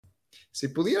Si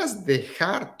pudieras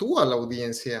dejar tú a la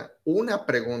audiencia una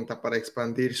pregunta para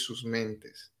expandir sus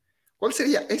mentes, ¿cuál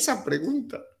sería esa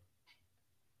pregunta?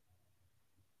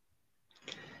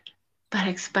 Para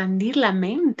expandir la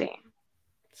mente.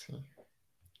 Sí.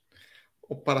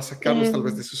 O para sacarlos tal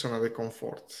vez de Em, su zona de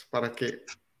confort, para que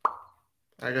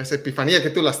haga esa epifanía que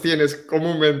tú las tienes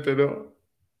comúnmente, ¿no?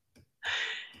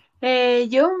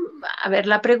 yo, a ver,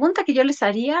 la pregunta que yo les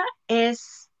haría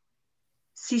es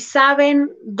si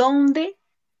saben dónde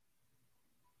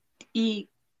y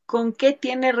con qué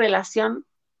tiene relación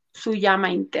su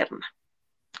llama interna.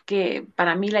 Que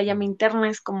para mí la llama interna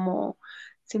es como,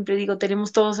 siempre digo,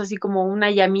 tenemos todos así como una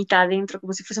llamita adentro,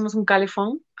 como si fuésemos un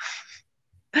calefón.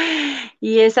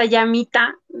 Y esa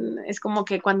llamita es como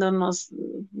que cuando nos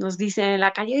dicen en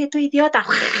la calle, oye, tú idiota,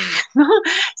 ¿no?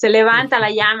 Se levanta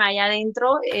la llama allá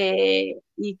adentro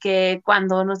y que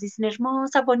cuando nos dicen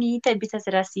hermosa, bonita, empieza a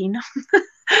ser así, ¿no?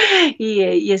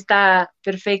 Y está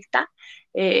perfecta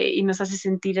y nos hace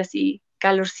sentir así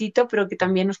calorcito, pero que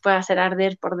también nos puede hacer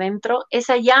arder por dentro.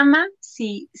 Esa llama,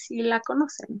 si la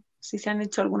conocen, si se han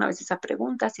hecho alguna vez esa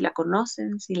pregunta, si la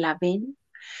conocen, si la ven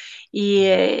y,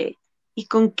 eh, y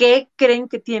con qué creen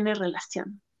que tiene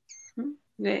relación, ¿no?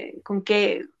 Con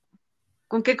qué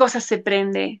cosas se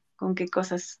prende, con qué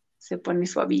cosas se pone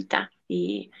suavita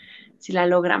y si la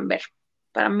logran ver.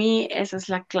 Para mí esa es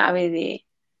la clave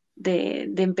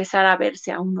de empezar a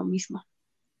verse a uno mismo.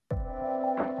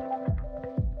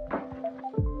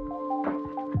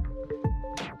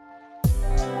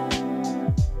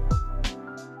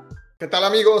 ¿Qué tal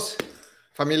amigos?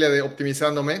 Familia de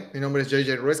Optimizándome. Mi nombre es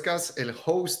JJ Ruescas, el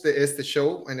host de este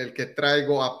show en el que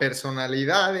traigo a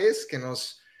personalidades que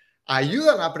nos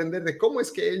ayudan a aprender de cómo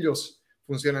es que ellos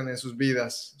funcionan en sus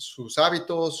vidas, sus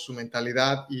hábitos, su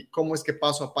mentalidad y cómo es que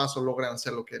paso a paso logran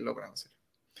hacer lo que logran hacer.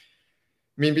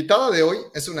 Mi invitada de hoy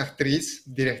es una actriz,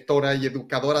 directora y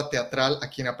educadora teatral a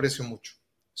quien aprecio mucho.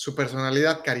 Su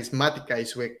personalidad carismática y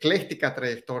su ecléctica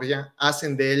trayectoria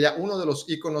hacen de ella uno de los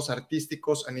íconos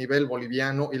artísticos a nivel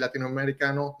boliviano y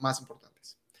latinoamericano más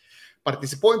importantes.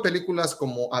 Participó en películas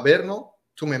como Averno,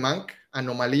 Tumemank,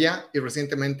 Anomalía y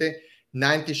recientemente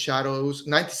 90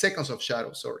 Seconds of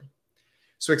Shadow.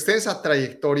 Su extensa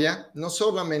trayectoria, no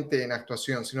solamente en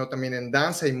actuación, sino también en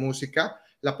danza y música,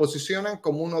 la posicionan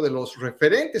como uno de los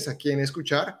referentes a quien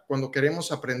escuchar cuando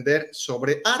queremos aprender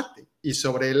sobre arte y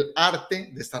sobre el arte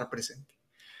de estar presente.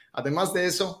 Además de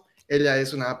eso, ella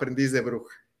es una aprendiz de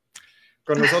bruja.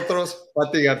 Con nosotros,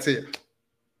 Patti García.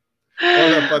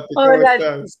 Hola, Patti, ¿cómo Hola,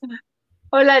 estás?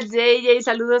 hola JJ,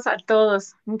 saludos a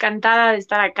todos. Encantada de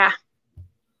estar acá.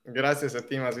 Gracias a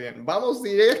ti, más bien. Vamos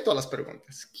directo a las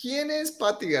preguntas. ¿Quién es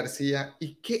Patti García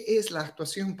y qué es la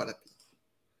actuación para ti?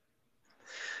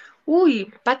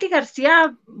 Uy, Patti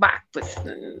García, va, pues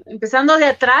empezando de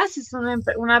atrás, es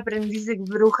una aprendiz de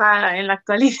bruja en la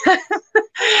actualidad.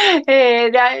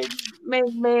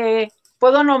 Me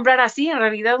puedo nombrar así, en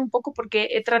realidad, un poco porque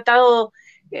he tratado,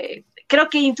 creo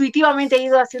que intuitivamente he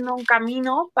ido haciendo un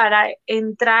camino para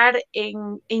entrar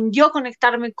en yo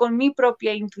conectarme con mi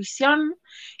propia intuición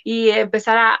y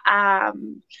empezar a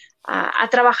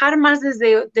trabajar más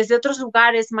desde otros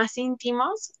lugares más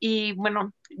íntimos y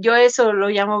bueno, yo eso lo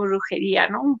llamo brujería,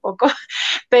 ¿no? Un poco,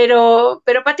 pero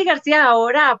Patti García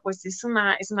ahora pues es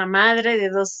una madre de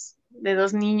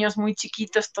dos niños muy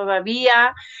chiquitos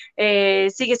todavía,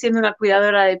 sigue siendo una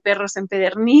cuidadora de perros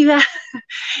empedernida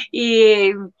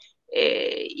y,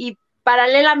 y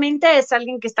paralelamente es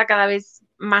alguien que está cada vez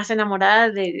más enamorada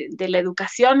de la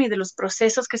educación y de los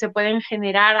procesos que se pueden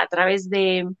generar a través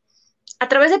de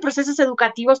procesos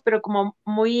educativos, pero como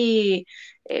muy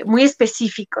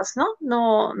específicos, ¿no?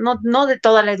 No de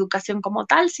toda la educación como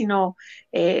tal, sino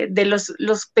de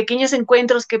los pequeños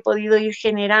encuentros que he podido ir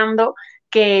generando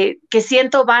que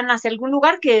siento van hacia algún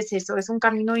lugar, que es eso, es un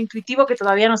camino intuitivo que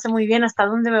todavía no sé muy bien hasta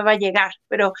dónde me va a llegar,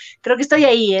 pero creo que estoy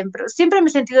ahí, siempre me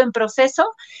he sentido en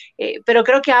proceso, pero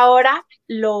creo que ahora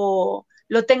lo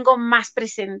tengo más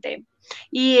presente.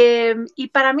 Y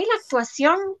para mí la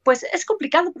actuación, pues es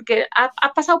complicado porque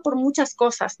ha pasado por muchas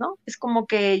cosas, ¿no? Es como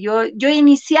que yo he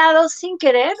iniciado sin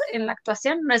querer en la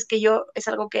actuación, no es que yo, es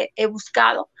algo que he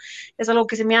buscado, es algo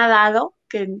que se me ha dado,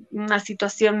 que una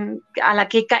situación en la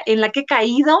que he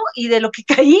caído y de lo que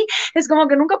caí, es como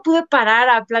que nunca pude parar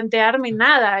a plantearme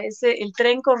nada, el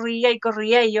tren corría y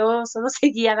corría y yo solo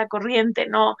seguía la corriente,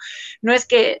 no es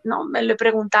que, no, me lo he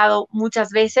preguntado muchas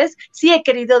veces, sí he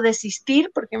querido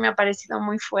desistir porque me ha parecido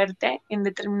muy fuerte en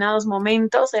determinados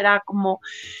momentos, era como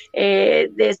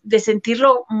de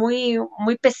sentirlo muy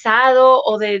pesado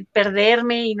o de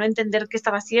perderme y no entender qué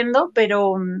estaba haciendo,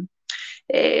 pero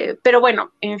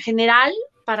bueno, en general,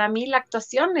 para mí la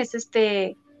actuación es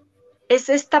es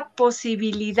esta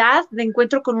posibilidad de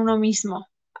encuentro con uno mismo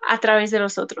a través de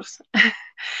los otros.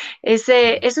 Eso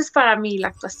es para mí la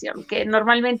actuación, que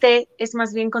normalmente es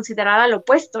más bien considerada lo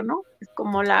opuesto, ¿no? Es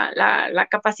como la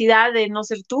capacidad de no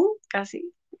ser tú,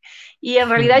 casi. Y en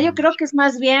realidad yo creo que es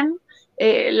más bien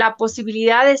la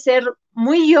posibilidad de ser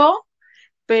muy yo,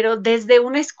 pero desde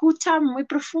una escucha muy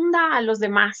profunda a los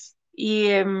demás. Y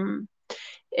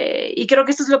creo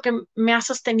que esto es lo que me ha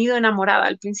sostenido enamorada,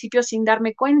 al principio sin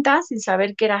darme cuenta, sin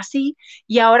saber que era así,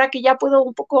 y ahora que ya puedo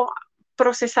un poco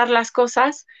procesar las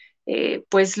cosas,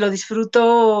 pues lo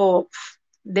disfruto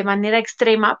de manera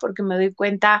extrema porque me doy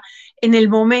cuenta en el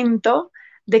momento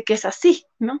de que es así,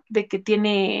 ¿no? De que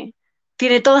tiene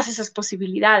todas esas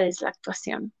posibilidades la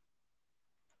actuación.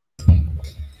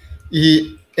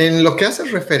 Y en lo que hace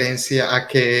referencia a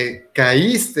que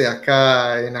caíste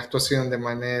acá en actuación de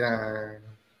manera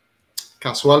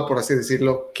casual, por así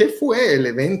decirlo, ¿qué fue el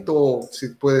evento, si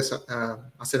puedes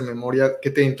hacer memoria,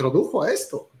 que te introdujo a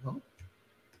esto, ¿no?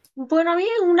 Bueno, había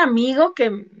un amigo que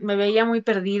me veía muy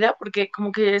perdida porque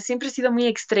como que siempre he sido muy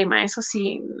extrema, eso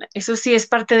sí es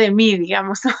parte de mí,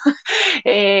 digamos, ¿no?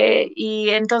 Y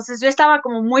entonces yo estaba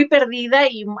como muy perdida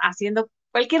y haciendo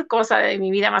cualquier cosa de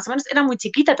mi vida, más o menos, era muy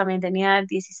chiquita también, tenía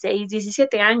 16,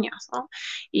 17 años, ¿no?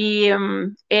 Y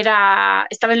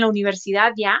estaba en la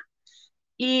universidad ya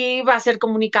y iba a ser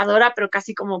comunicadora, pero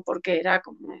casi como porque era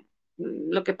como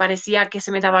lo que parecía que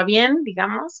se me daba bien,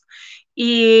 digamos.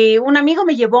 Y un amigo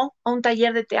me llevó a un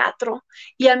taller de teatro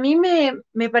y a mí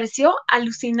me pareció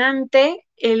alucinante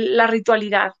la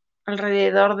ritualidad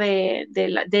alrededor de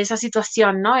esa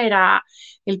situación, ¿no? Era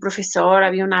el profesor,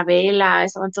 había una vela,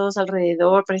 estaban todos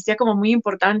alrededor, parecía como muy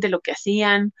importante lo que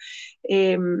hacían.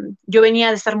 Yo venía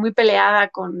de estar muy peleada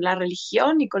con la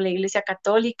religión y con la Iglesia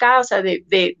Católica, o sea,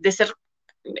 de ser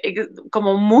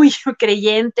como muy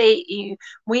creyente y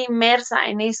muy inmersa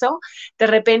en eso, de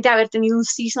repente haber tenido un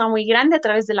cisma muy grande a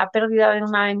través de la pérdida de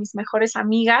una de mis mejores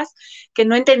amigas, que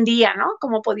no entendía, ¿no?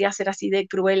 Cómo podía ser así de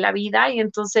cruel la vida, y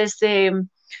entonces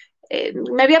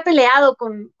me había peleado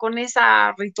con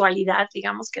esa ritualidad,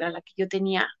 digamos, que era la que yo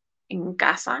tenía en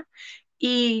casa,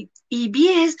 y vi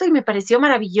esto y me pareció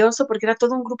maravilloso porque era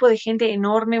todo un grupo de gente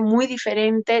enorme, muy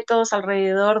diferente, todos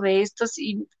alrededor de estos,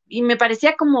 y me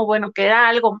parecía como, bueno, que era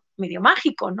algo medio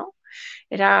mágico, ¿no?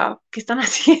 Era, ¿qué están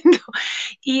haciendo?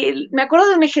 Y me acuerdo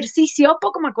de un ejercicio,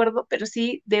 poco me acuerdo, pero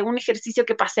sí de un ejercicio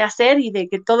que pasé a hacer y de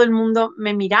que todo el mundo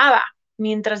me miraba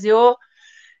mientras yo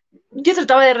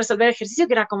trataba de resolver el ejercicio,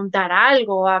 que era contar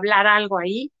algo, hablar algo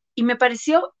ahí, y me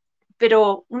pareció,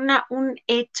 pero un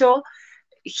hecho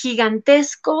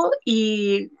gigantesco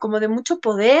y como de mucho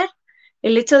poder,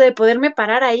 el hecho de poderme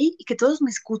parar ahí y que todos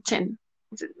me escuchen.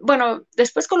 Bueno,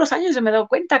 después con los años yo me he dado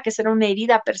cuenta que esa era una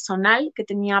herida personal que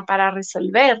tenía para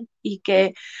resolver y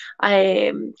que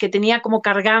tenía como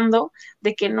cargando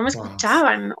de que no me Wow.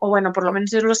 escuchaban, o bueno, por lo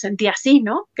menos yo lo sentía así,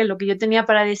 ¿no? Que lo que yo tenía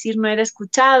para decir no era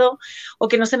escuchado o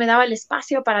que no se me daba el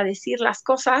espacio para decir las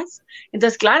cosas.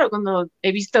 Entonces, claro, cuando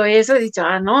he visto eso he dicho,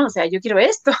 ah, no, o sea, yo quiero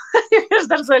esto, yo quiero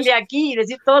estar sola aquí y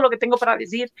decir todo lo que tengo para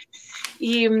decir.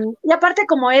 Y aparte,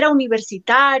 como era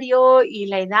universitario y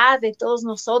la edad de todos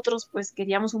nosotros, pues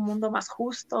queríamos un mundo más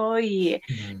justo y,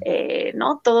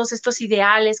 ¿no? Todos estos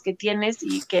ideales que tienes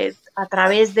y que a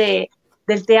través del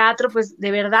teatro, pues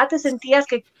de verdad te sentías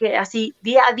que así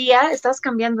día a día estabas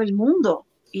cambiando el mundo.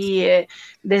 Y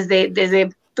desde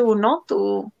tú, ¿no?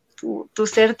 Tu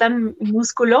ser tan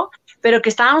minúsculo, pero que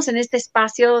estábamos en este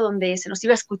espacio donde se nos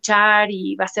iba a escuchar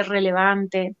y iba a ser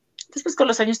relevante. Después con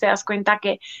los años te das cuenta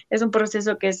que es un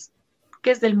proceso que es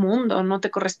del mundo, no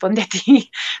te corresponde a ti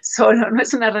solo, no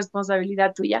es una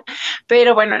responsabilidad tuya.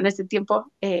 Pero bueno, en ese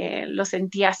tiempo lo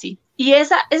sentí así. Y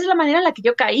esa es la manera en la que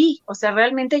yo caí, o sea,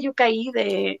 realmente yo caí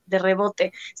de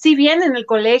rebote. Si bien en el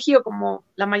colegio, como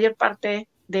la mayor parte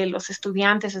de los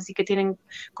estudiantes, así que tienen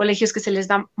colegios que se les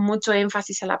da mucho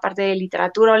énfasis a la parte de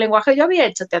literatura o lenguaje. Yo había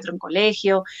hecho teatro en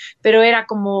colegio, pero era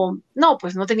como, no,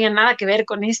 pues no tenía nada que ver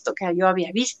con esto que yo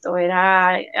había visto,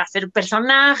 era hacer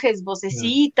personajes,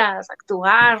 vocecitas,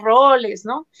 actuar, roles,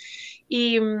 ¿no?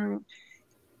 Y,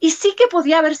 y sí que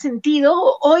podía haber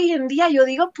sentido, hoy en día yo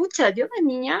digo, pucha, yo de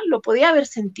niña lo podía haber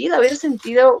sentido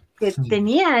que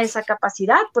tenía esa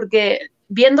capacidad, porque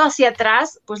viendo hacia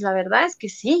atrás, pues la verdad es que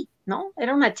sí. ¿no?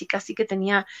 Era una chica así que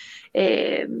tenía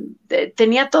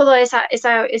todo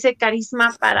ese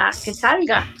carisma para que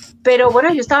salga. Pero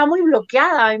bueno, yo estaba muy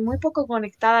bloqueada y muy poco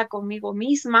conectada conmigo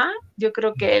misma. Yo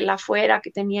creo que la fuera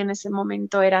que tenía en ese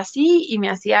momento era así y me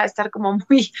hacía estar como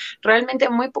realmente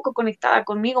muy poco conectada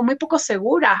conmigo, muy poco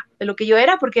segura de lo que yo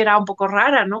era, porque era un poco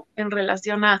rara, ¿no? En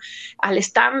relación al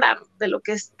estándar de lo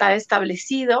que está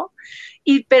establecido.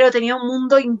 Pero tenía un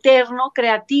mundo interno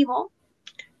creativo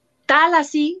tal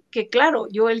así que, claro,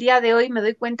 yo el día de hoy me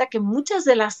doy cuenta que muchas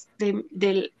de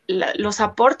los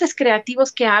aportes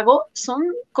creativos que hago son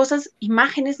cosas,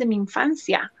 imágenes de mi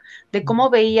infancia, de cómo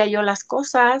veía yo las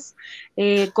cosas,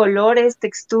 colores,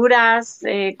 texturas,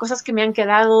 cosas que me han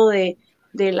quedado de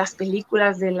las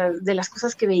películas, de las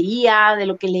cosas que veía, de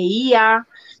lo que leía.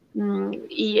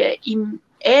 Y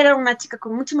era una chica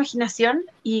con mucha imaginación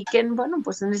y que, bueno,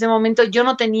 pues en ese momento yo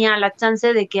no tenía la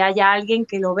chance de que haya alguien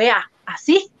que lo vea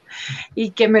así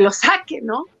y que me lo saque,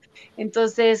 ¿no?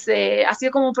 Entonces, ha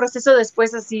sido como un proceso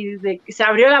después así de que se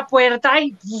abrió la puerta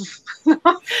y ¡puf! ¿no?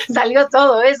 Salió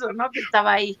todo eso, ¿no? Que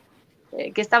estaba ahí.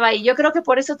 Yo creo que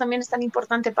por eso también es tan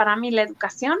importante para mí la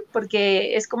educación,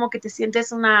 porque es como que te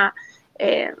sientes una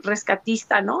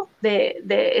rescatista, ¿no? De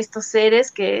estos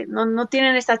seres que no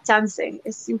tienen esa chance.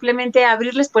 Es simplemente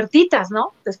abrirles puertitas,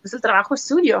 ¿no? Después el trabajo es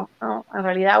suyo, ¿no? En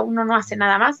realidad uno no hace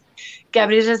nada más que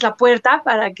abrirles la puerta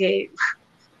para que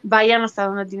vayan hasta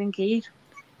donde tienen que ir.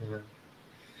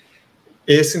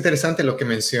 Es interesante lo que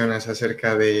mencionas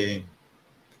acerca de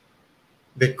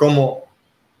cómo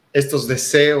estos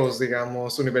deseos,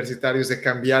 digamos, universitarios de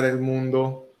cambiar el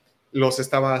mundo los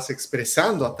estabas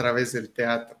expresando a través del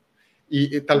teatro.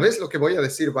 Y tal vez lo que voy a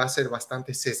decir va a ser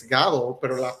bastante sesgado,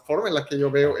 pero la forma en la que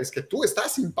yo veo es que tú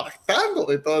estás impactando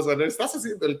de todas maneras, estás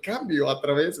haciendo el cambio a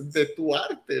través de tu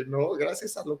arte, ¿no?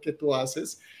 Gracias a lo que tú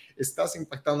haces, estás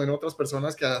impactando en otras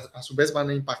personas que a su vez van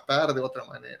a impactar de otra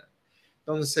manera.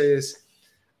 Entonces,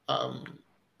 um,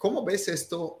 ¿cómo ves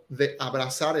esto de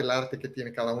abrazar el arte que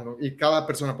tiene cada uno? Y cada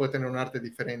persona puede tener un arte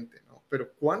diferente, ¿no?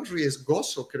 Pero ¿cuán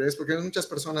riesgoso crees? Porque muchas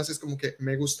personas es como que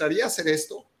me gustaría hacer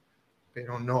esto,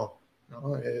 pero no,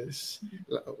 ¿no? Es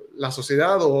la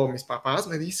sociedad o mis papás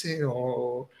me dicen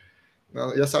o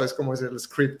 ¿no? Ya sabes cómo es el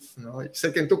script, ¿no? Y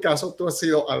sé que en tu caso tú has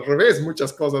sido al revés,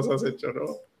 muchas cosas has hecho,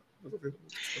 ¿no?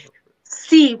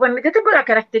 Sí, bueno, yo tengo la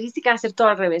característica de hacer todo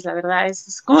al revés, la verdad,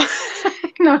 es como,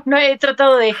 no he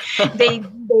tratado de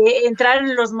entrar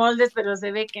en los moldes, pero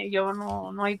se ve que yo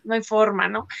no hay forma,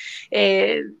 ¿no?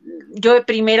 Eh, yo he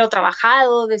primero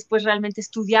trabajado, después realmente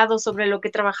estudiado sobre lo que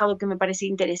he trabajado que me parecía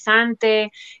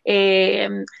interesante, eh,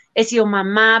 he sido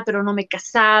mamá, pero no me he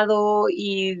casado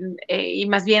y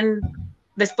más bien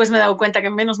después me he dado cuenta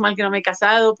que menos mal que no me he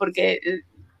casado porque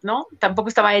 ¿no? Tampoco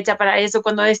estaba hecha para eso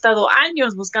cuando he estado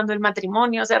años buscando el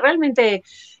matrimonio. O sea, realmente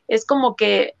es como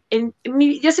que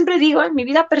yo siempre digo, en mi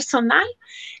vida personal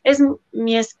es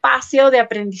mi espacio de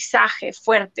aprendizaje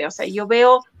fuerte. O sea, yo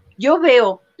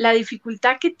veo la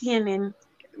dificultad que tienen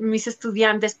mis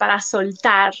estudiantes para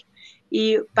soltar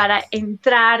y para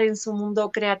entrar en su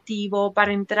mundo creativo,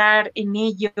 para entrar en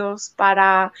ellos,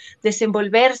 para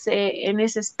desenvolverse en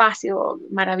ese espacio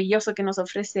maravilloso que nos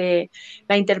ofrece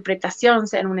la interpretación,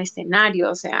 sea en un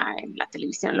escenario, sea en la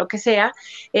televisión, lo que sea.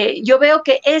 Yo veo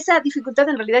que esa dificultad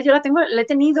en realidad yo la he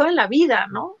tenido en la vida,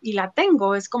 ¿no? Y la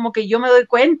tengo, es como que yo me doy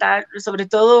cuenta, sobre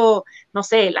todo, no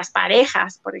sé, las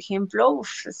parejas, por ejemplo,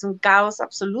 es un caos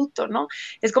absoluto, ¿no?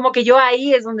 Es como que yo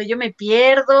ahí es donde yo me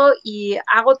pierdo y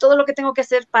hago todo lo que tengo que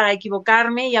hacer para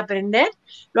equivocarme y aprender,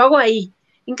 lo hago ahí.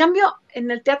 En cambio,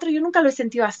 en el teatro yo nunca lo he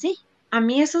sentido así. A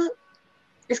mí eso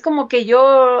es como que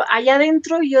yo allá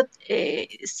adentro yo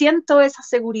siento esa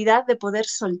seguridad de poder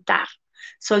soltar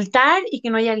y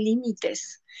que no haya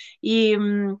límites. Y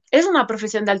es una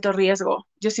profesión de alto riesgo,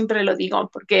 yo siempre lo digo,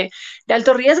 porque de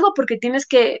alto riesgo porque tienes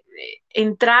que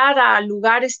entrar a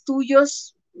lugares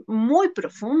tuyos muy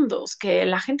profundos, que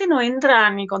la gente no entra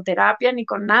ni con terapia ni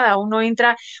con nada, uno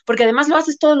entra, porque además lo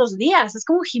haces todos los días, es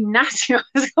como un gimnasio,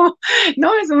 es como,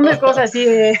 no, es una cosa así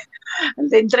de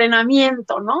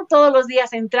entrenamiento, ¿no? Todos los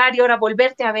días entrar y ahora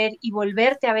volverte a ver y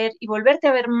volverte a ver y volverte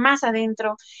a ver más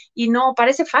adentro. Y no,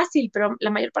 parece fácil, pero la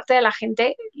mayor parte de la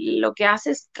gente lo que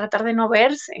hace es tratar de no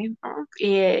verse, ¿no?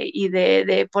 Y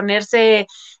de ponerse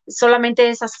solamente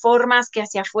esas formas que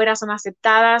hacia afuera son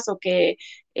aceptadas o que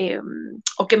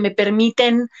me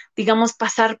permiten, digamos,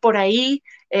 pasar por ahí.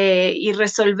 y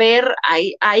resolver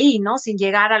ahí, ¿no? Sin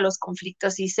llegar a los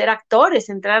conflictos y ser actores,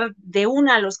 entrar de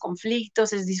una a los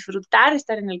conflictos, es disfrutar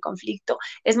estar en el conflicto.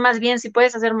 Es más bien, si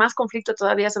puedes hacer más conflicto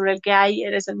todavía sobre el que hay,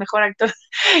 eres el mejor actor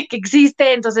que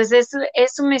existe. Entonces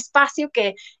es un espacio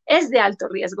que es de alto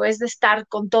riesgo, es de estar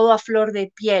con todo a flor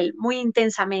de piel, muy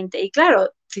intensamente. Y claro,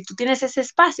 si tú tienes ese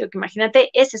espacio, que imagínate,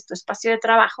 ese es tu espacio de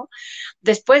trabajo,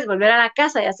 después volver a la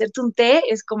casa y hacerte un té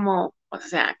es como, o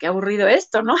sea, qué aburrido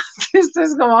esto, ¿no? Esto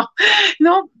es como,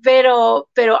 no, pero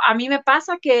a mí me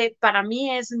pasa que para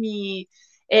mí es mi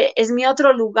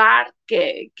otro lugar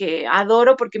que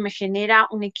adoro porque me genera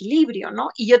un equilibrio, ¿no?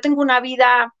 Y yo tengo una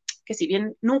vida que si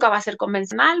bien nunca va a ser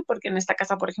convencional, porque en esta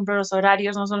casa, por ejemplo, los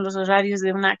horarios no son los horarios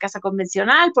de una casa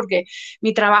convencional, porque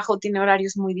mi trabajo tiene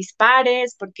horarios muy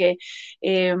dispares, porque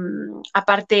eh,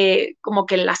 aparte, como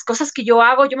que las cosas que yo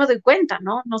hago, yo me doy cuenta,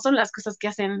 ¿no? No son las cosas que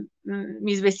hacen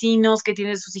mis vecinos que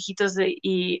tienen sus hijitos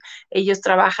y ellos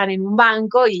trabajan en un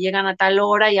banco y llegan a tal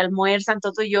hora y almuerzan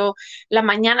todo. Yo, la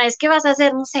mañana es, ¿qué vas a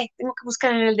hacer? No sé, tengo que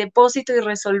buscar en el depósito y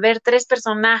resolver 3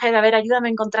 personajes, a ver, ayúdame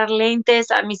a encontrar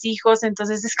lentes a mis hijos.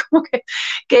 Entonces es como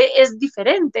que es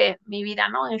diferente mi vida,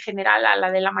 ¿no? En general a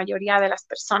la de la mayoría de las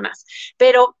personas.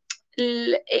 Pero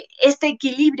este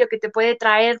equilibrio que te puede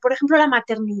traer, por ejemplo, la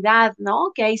maternidad,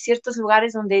 ¿no? Que hay ciertos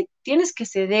lugares donde tienes que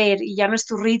ceder y ya no es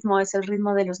tu ritmo, es el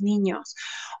ritmo de los niños.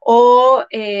 O,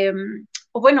 eh,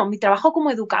 o bueno, mi trabajo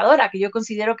como educadora, que yo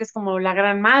considero que es como la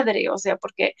gran madre, o sea,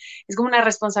 porque es como una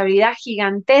responsabilidad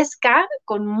gigantesca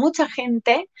con mucha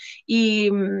gente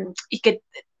y que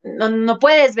no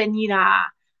puedes venir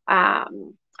a,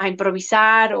 a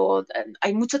improvisar o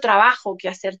hay mucho trabajo que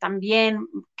hacer también,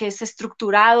 que es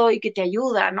estructurado y que te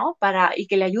ayuda, ¿no? Y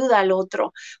que le ayuda al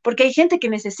otro, porque hay gente que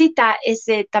necesita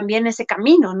también ese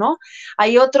camino, ¿no?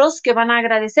 Hay otros que van a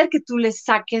agradecer que tú les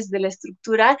saques de la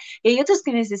estructura y hay otros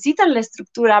que necesitan la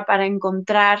estructura para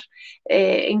encontrarse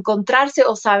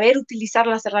o saber utilizar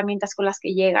las herramientas con las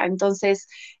que llega. Entonces,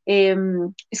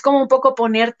 es como un poco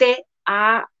ponerte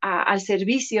al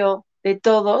servicio de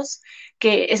todos,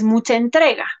 que es mucha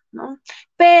entrega, ¿no?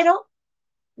 Pero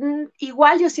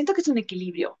igual yo siento que es un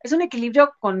equilibrio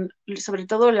con sobre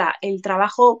todo el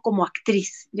trabajo como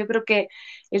actriz. Yo creo que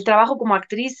el trabajo como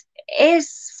actriz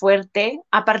es fuerte,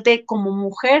 aparte como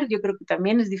mujer yo creo que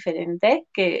también es diferente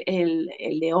que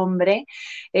el de hombre,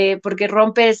 porque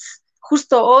rompes,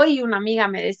 justo hoy una amiga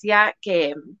me decía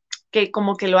que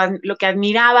como que lo que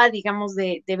admiraba, digamos,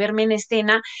 de verme en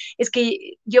escena, es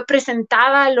que yo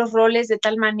presentaba los roles de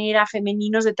tal manera,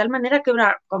 femeninos, de tal manera que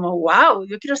era como, wow,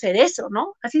 yo quiero ser eso,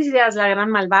 ¿no? Así seas la gran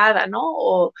malvada, ¿no?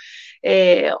 O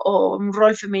un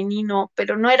rol femenino,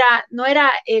 pero no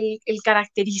era el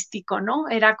característico, ¿no?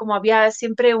 Era como había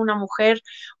siempre una mujer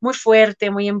muy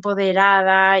fuerte, muy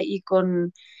empoderada y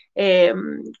eh,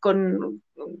 con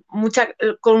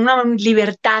con una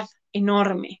libertad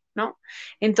enorme, ¿no?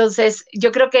 Entonces,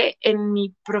 yo creo que en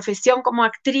mi profesión como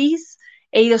actriz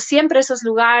he ido siempre a esos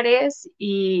lugares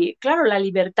y claro, la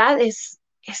libertad es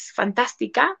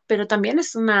fantástica, pero también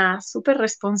es una súper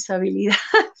responsabilidad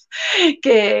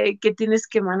que tienes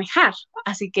que manejar.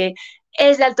 Así que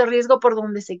es de alto riesgo por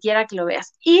donde se quiera que lo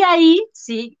veas. Y ahí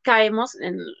sí caemos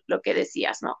en lo que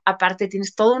decías, ¿no? Aparte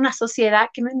tienes toda una sociedad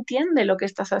que no entiende lo que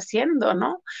estás haciendo,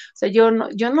 ¿no? O sea, yo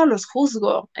no los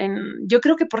juzgo. Yo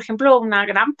creo que, por ejemplo, una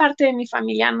gran parte de mi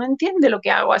familia no entiende lo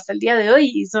que hago hasta el día de hoy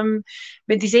y son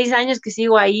 26 años que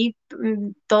sigo ahí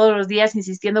todos los días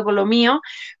insistiendo con lo mío,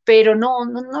 pero no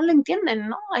lo entienden,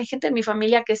 ¿no? Hay gente en mi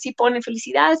familia que sí pone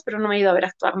felicidades, pero no me ha ido a ver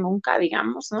actuar nunca,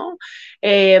 digamos, ¿no?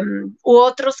 U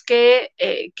otros que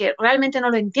realmente no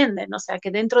lo entienden, o sea,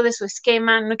 que dentro de su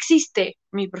esquema no existe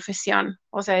mi profesión,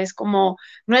 o sea, es como,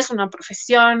 no es una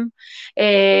profesión,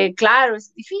 claro,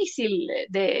 es difícil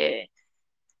de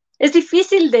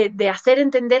hacer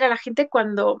entender a la gente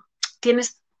cuando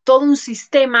tienes todo un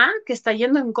sistema que está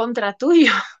yendo en contra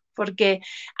tuyo, porque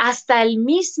hasta el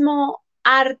mismo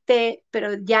arte,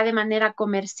 pero ya de manera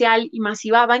comercial y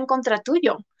masiva, va en contra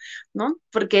tuyo, ¿no?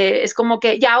 Porque es como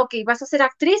que, ya, ok, vas a ser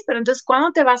actriz, pero entonces,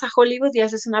 ¿cuándo te vas a Hollywood y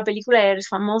haces una película y eres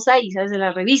famosa y sales de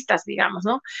las revistas, digamos,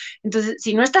 ¿no? Entonces,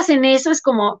 si no estás en eso, es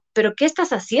como, ¿pero qué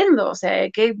estás haciendo? O sea,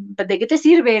 ¿de qué te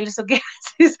sirve eso que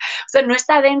haces? O sea, no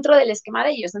está dentro del esquema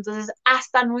de ellos. Entonces,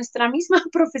 hasta nuestra misma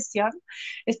profesión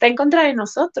está en contra de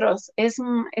nosotros. Es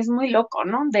muy loco,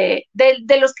 ¿no? De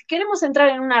los que queremos entrar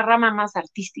en una rama más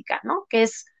artística, ¿no? Que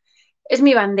es es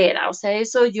mi bandera, o sea,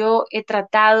 eso yo he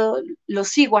tratado, lo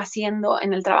sigo haciendo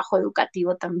en el trabajo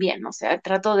educativo también, o sea,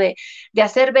 trato de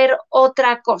hacer ver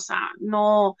otra cosa,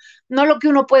 no lo que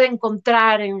uno puede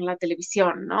encontrar en la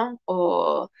televisión, ¿no?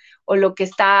 O lo que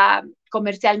está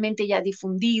comercialmente ya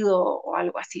difundido o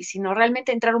algo así, sino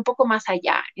realmente entrar un poco más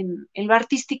allá en lo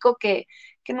artístico que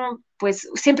no, pues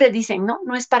siempre dicen, ¿no?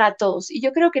 No es para todos. Y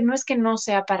yo creo que no es que no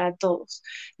sea para todos,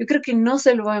 yo creo que no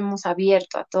se lo hemos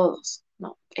abierto a todos,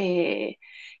 ¿no?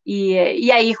 Y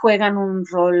ahí juegan un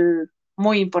rol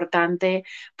muy importante,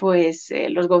 pues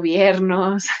los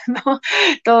gobiernos, ¿no?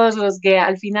 Todos los que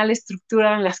al final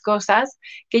estructuran las cosas,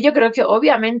 que yo creo que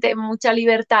obviamente mucha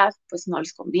libertad, pues no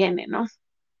les conviene, ¿no?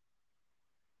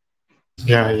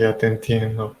 Ya, ya te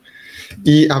entiendo.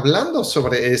 Y hablando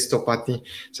sobre esto, Patti,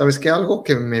 sabes que algo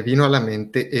que me vino a la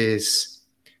mente es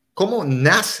cómo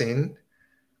nacen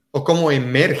o cómo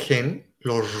emergen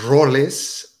los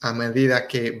roles a medida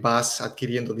que vas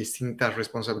adquiriendo distintas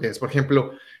responsabilidades. Por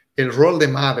ejemplo, el rol de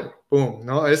madre, ¡pum!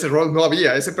 ¿No? Ese rol no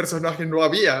había, ese personaje no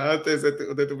había antes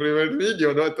de tu primer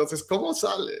niño, ¿no? Entonces, ¿cómo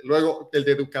sale? Luego, el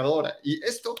de educadora. Y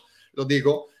esto lo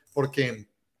digo porque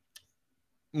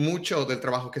mucho del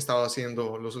trabajo que he estado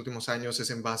haciendo los últimos años es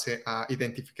en base a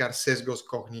identificar sesgos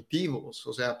cognitivos,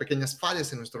 o sea, pequeñas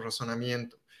fallas en nuestro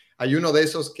razonamiento. Hay uno de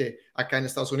esos que acá en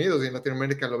Estados Unidos y en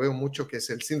Latinoamérica lo veo mucho, que es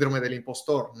el síndrome del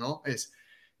impostor, ¿no? Es,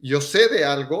 yo sé de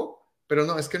algo, pero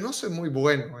no, es que no soy muy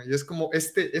bueno. Y es como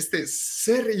este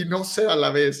ser y no ser a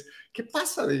la vez. ¿Qué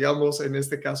pasa, digamos, en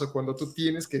este caso, cuando tú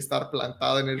tienes que estar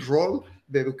plantada en el rol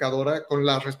de educadora con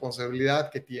la responsabilidad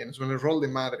que tienes, o en el rol de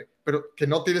madre, pero que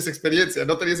no tienes experiencia,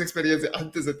 no tenías experiencia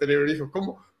antes de tener un hijo?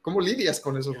 ¿Cómo lidias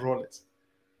con esos roles?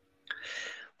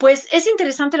 Pues es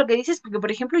interesante lo que dices, porque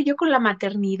por ejemplo yo con la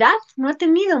maternidad no he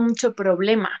tenido mucho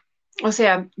problema. O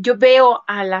sea, yo veo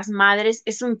a las madres,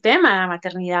 es un tema la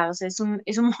maternidad, o sea, es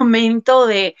un momento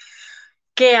de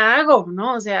 ¿qué hago?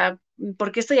 ¿No? O sea,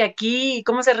 ¿por qué estoy aquí?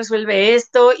 ¿Cómo se resuelve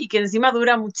esto? Y que encima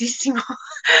dura muchísimo.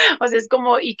 O sea, es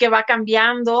como, y que va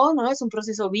cambiando, ¿no? Es un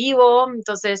proceso vivo,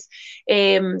 entonces,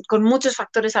 con muchos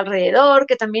factores alrededor,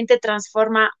 que también te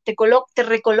transforma, te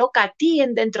recoloca a ti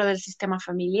dentro del sistema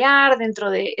familiar,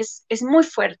 es muy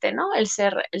fuerte, ¿no? El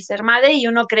ser madre, y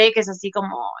uno cree que es así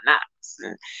como, nada, pues,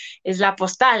 es la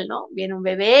postal, ¿no? Viene un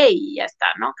bebé y ya está,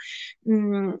 ¿no?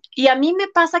 Y a mí me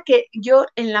pasa que yo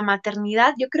en la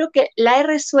maternidad, yo creo que la he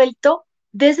resuelto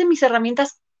desde mis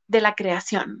herramientas de la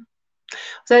creación.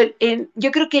 O sea,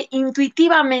 yo creo que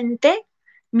intuitivamente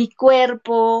mi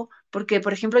cuerpo, porque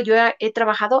por ejemplo yo he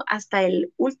trabajado hasta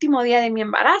el último día de mi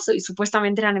embarazo y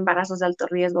supuestamente eran embarazos de alto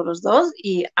riesgo los dos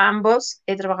y ambos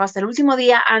he trabajado hasta el último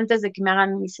día antes de que me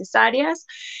hagan mis cesáreas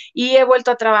y he vuelto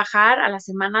a trabajar a la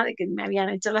semana de que me habían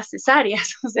hecho las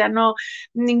cesáreas. O sea, no,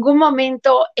 en ningún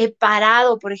momento he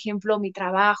parado, por ejemplo, mi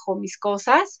trabajo, mis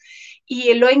cosas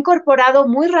y lo he incorporado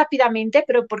muy rápidamente,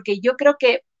 pero porque yo creo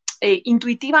que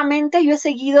intuitivamente yo he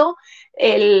seguido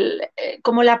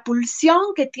como la pulsión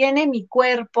que tiene mi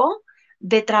cuerpo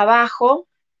de trabajo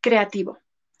creativo.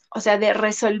 O sea, de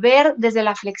resolver desde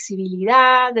la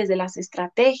flexibilidad, desde las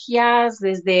estrategias,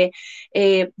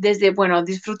 bueno,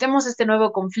 disfrutemos este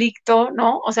nuevo conflicto,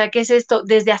 ¿no? O sea, ¿qué es esto?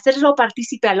 Desde hacerlo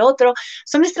partícipe al otro.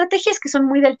 Son estrategias que son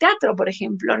muy del teatro, por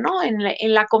ejemplo, ¿no?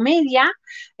 En la comedia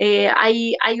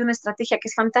hay una estrategia que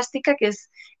es fantástica, que es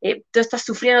tú estás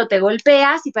sufriendo, te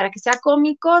golpeas y para que sea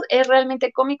cómico, es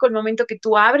realmente cómico el momento que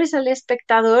tú abres al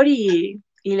espectador y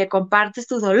le compartes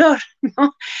tu dolor,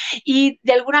 ¿no? Y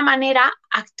de alguna manera,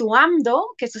 actuando,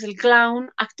 que eso es el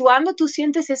clown, actuando tú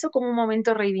sientes eso como un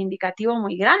momento reivindicativo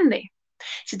muy grande.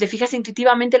 Si te fijas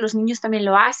intuitivamente, los niños también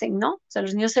lo hacen, ¿no? O sea,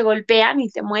 los niños se golpean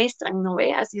y te muestran, ¿no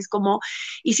veas? Y es como,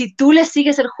 y si tú les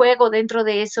sigues el juego dentro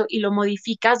de eso y lo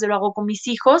modificas, yo lo hago con mis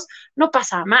hijos, no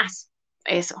pasa más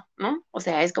eso, ¿no? O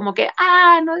sea, es como que,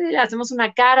 no, le hacemos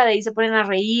una cara, de ahí se ponen a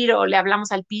reír o le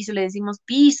hablamos al piso, le decimos,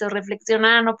 piso,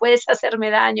 reflexiona, no puedes hacerme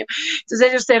daño. Entonces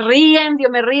ellos se ríen, yo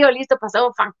me río, listo,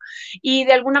 pasado, fan. Y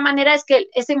de alguna manera es que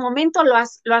ese momento lo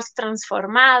has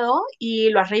transformado y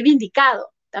lo has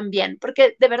reivindicado también,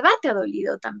 porque de verdad te ha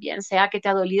dolido también, sea que te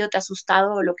ha dolido, te ha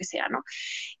asustado o lo que sea, ¿no?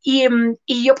 Y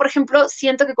yo, por ejemplo,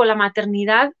 siento que con la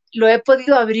maternidad lo he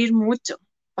podido abrir mucho.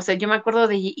 O sea, yo me acuerdo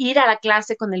de ir a la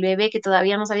clase con el bebé que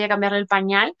todavía no sabía cambiarle el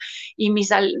pañal y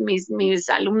mis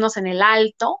alumnos en el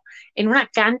alto, en una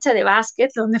cancha de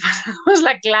básquet donde pasamos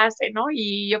la clase, ¿no?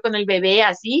 Y yo con el bebé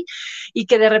así, y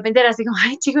que de repente era así como,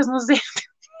 ay chicos, no sé,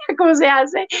 cómo se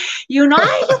hace, y uno,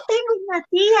 ay, yo tengo una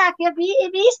tía que he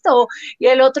visto, y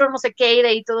el otro no sé qué, y de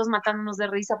ahí todos matándonos de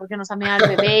risa porque nos amaba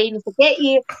el bebé y no sé qué,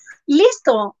 y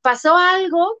listo, pasó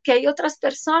algo que hay otras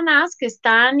personas que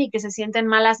están y que se sienten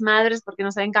malas madres porque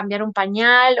no saben cambiar un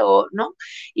pañal o no,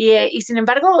 y sin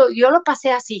embargo yo lo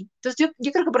pasé así. Entonces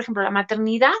yo creo que, por ejemplo, la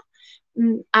maternidad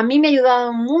a mí me ha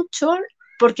ayudado mucho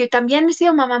porque también he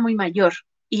sido mamá muy mayor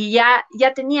y ya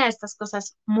tenía estas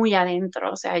cosas muy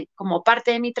adentro, o sea, como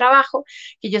parte de mi trabajo,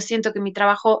 que yo siento que mi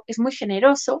trabajo es muy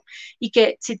generoso y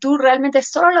que si tú realmente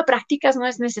solo lo practicas, no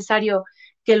es necesario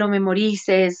que lo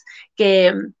memorices,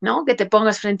 que, ¿no? Que te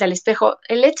pongas frente al espejo.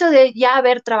 El hecho de ya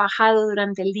haber trabajado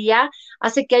durante el día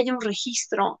hace que haya un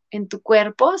registro en tu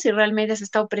cuerpo, si realmente has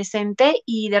estado presente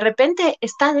y de repente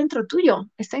está dentro tuyo,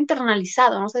 está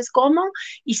internalizado, no sabes cómo,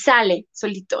 y sale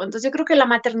solito. Entonces yo creo que la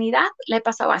maternidad la he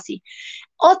pasado así.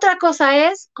 Otra cosa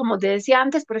es, como te decía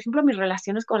antes, por ejemplo, mis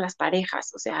relaciones con las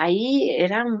parejas. O sea, ahí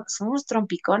son unos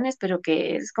trompicones, pero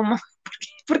que es como,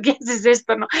 ¿por qué haces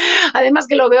esto, no? Además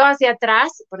que lo veo hacia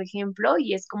atrás, por ejemplo,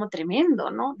 y es como tremendo,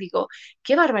 ¿no? Digo,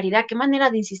 qué barbaridad, qué manera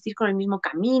de insistir con el mismo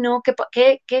camino,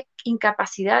 qué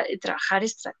incapacidad de trabajar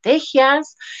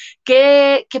estrategias,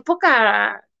 qué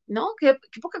poca, ¿no? Qué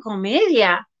poca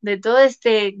comedia de todo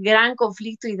este gran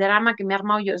conflicto y drama que me he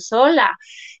armado yo sola.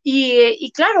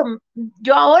 Y claro,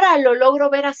 yo ahora lo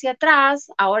logro ver hacia atrás,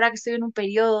 ahora que estoy en un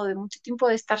periodo de mucho tiempo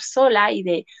de estar sola y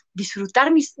de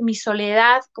disfrutar mi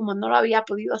soledad como no lo había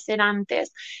podido hacer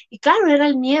antes. Y claro, era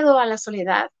el miedo a la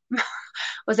soledad.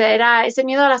 O sea, era ese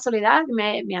miedo a la soledad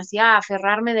me hacía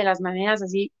aferrarme de las maneras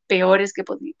así peores que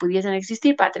pudiesen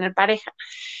existir para tener pareja.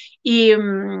 Y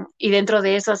dentro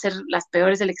de eso hacer las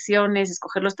peores elecciones,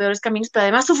 escoger los peores caminos, pero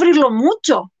además sufrirlo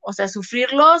mucho, o sea,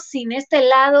 sufrirlo sin este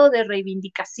lado de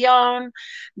reivindicación,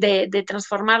 de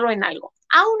transformarlo en algo.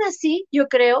 Aún así, yo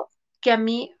creo que a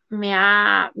mí me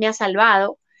ha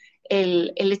salvado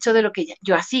el hecho de lo que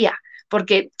yo hacía,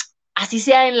 porque así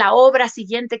sea en la obra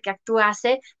siguiente que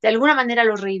actuase, de alguna manera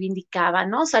lo reivindicaba,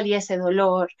 ¿no? Salía ese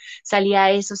dolor,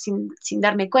 salía eso sin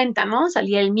darme cuenta, ¿no?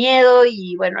 Salía el miedo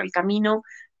y bueno, el camino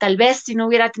tal vez si no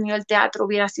hubiera tenido el teatro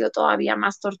hubiera sido todavía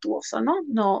más tortuoso, ¿no?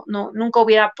 No, nunca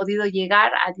hubiera podido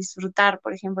llegar a disfrutar,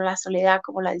 por ejemplo, la soledad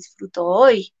como la disfruto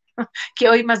hoy, que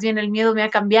hoy más bien el miedo me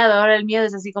ha cambiado, ahora el miedo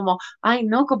es así como, ay,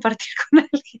 no, compartir con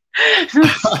alguien.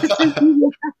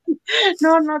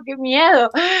 No, qué miedo.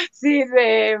 Sí,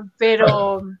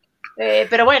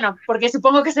 pero bueno, porque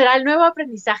supongo que será el nuevo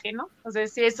aprendizaje, ¿no? O sea,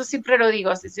 sí, eso siempre lo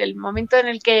digo, es el momento en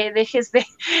el que dejes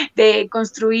de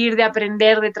construir, de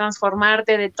aprender, de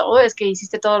transformarte, de todo, es que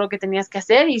hiciste todo lo que tenías que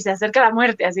hacer y se acerca la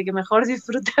muerte, así que mejor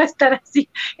disfruta de estar así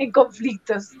en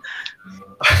conflictos.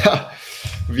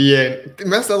 Bien,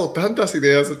 me has dado tantas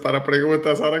ideas para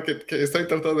preguntas ahora que estoy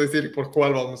tratando de decir por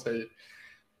cuál vamos a ir.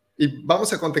 Y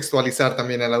vamos a contextualizar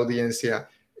también a la audiencia.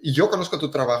 Y yo conozco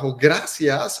tu trabajo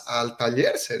gracias al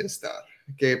taller Serestar,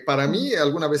 que para mí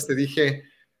alguna vez te dije,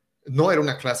 no era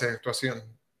una clase de actuación.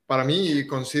 Para mí,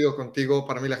 coincido contigo,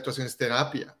 para mí la actuación es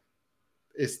terapia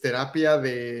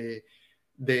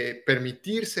de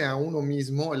permitirse a uno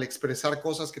mismo el expresar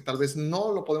cosas que tal vez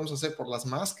no lo podemos hacer por las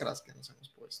máscaras que nos hemos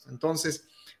puesto. Entonces,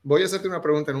 voy a hacerte una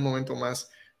pregunta en un momento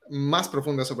más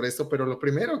profunda sobre esto, pero lo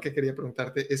primero que quería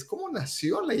preguntarte es cómo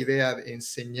nació la idea de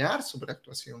enseñar sobre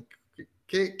actuación.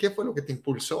 ¿Qué fue lo que te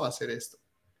impulsó a hacer esto?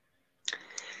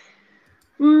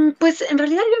 Pues en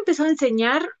realidad yo empecé a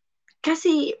enseñar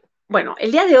casi, bueno,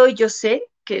 el día de hoy yo sé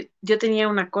que yo tenía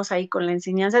una cosa ahí con la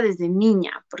enseñanza desde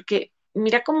niña, porque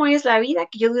mira cómo es la vida,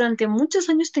 que yo durante muchos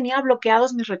años tenía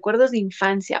bloqueados mis recuerdos de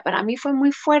infancia. Para mí fue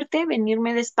muy fuerte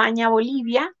venirme de España a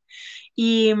Bolivia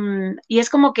y es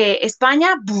como que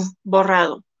España, ¡buf!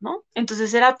 Borrado, ¿no?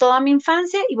 Entonces era toda mi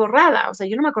infancia y borrada, o sea,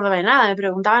 yo no me acordaba de nada, me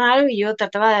preguntaban algo y yo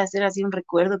trataba de hacer así un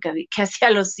recuerdo que hacía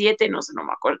a los 7, no sé, no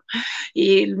me acuerdo,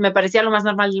 y me parecía lo más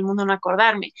normal del mundo no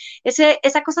acordarme.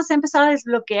 Esa cosa se ha empezado a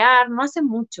desbloquear no hace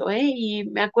mucho, ¿eh? Y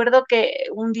me acuerdo que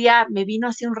un día me vino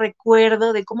así un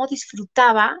recuerdo de cómo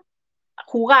disfrutaba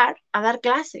jugar a dar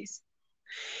clases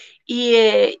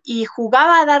y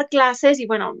jugaba a dar clases y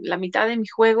bueno, la mitad de mi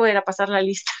juego era pasar la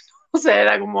lista. O sea,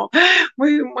 era como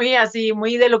muy así,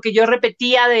 muy de lo que yo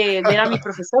repetía de era mi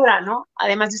profesora, ¿no?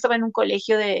 Además, yo estaba en un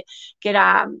colegio que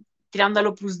era tirando al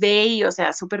Opus Dei, o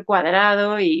sea, súper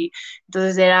cuadrado, y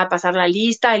entonces era pasar la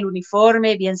lista, el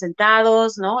uniforme, bien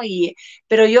sentados, ¿no?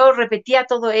 Pero yo repetía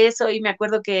todo eso y me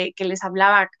acuerdo que les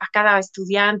hablaba a cada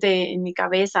estudiante en mi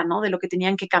cabeza, ¿no? De lo que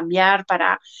tenían que cambiar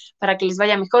para que les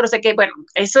vaya mejor. O sea que, bueno,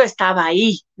 eso estaba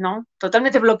ahí, ¿no?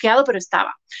 Totalmente bloqueado, pero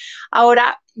estaba.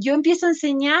 Ahora, yo empiezo a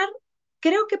enseñar,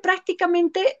 creo que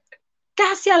prácticamente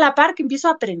casi a la par que empiezo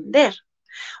a aprender.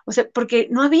 O sea, porque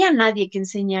no había nadie que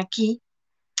enseñe aquí.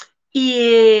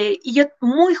 Y yo,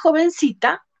 muy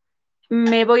jovencita,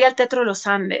 me voy al Teatro Los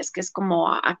Andes, que es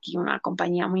como aquí una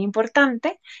compañía muy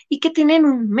importante y que tienen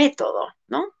un método,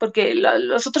 ¿no? Porque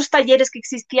los otros talleres que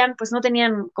existían, pues no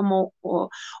tenían como o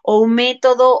un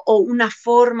método o una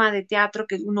forma de teatro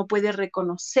que uno puede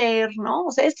reconocer, ¿no?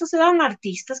 O sea, estos eran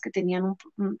artistas que tenían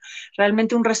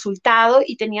realmente un resultado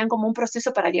y tenían como un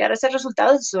proceso para llegar a ese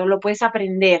resultado, eso lo puedes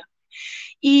aprender.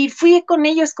 Y fui con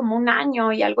ellos como un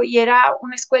año y algo, y era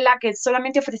una escuela que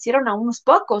solamente ofrecieron a unos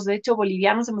pocos, de hecho,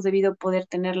 bolivianos hemos debido poder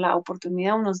tener la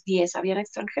oportunidad, unos 10 habían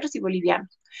extranjeros y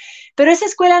bolivianos. Pero esa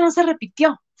escuela no se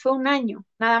repitió, fue un año,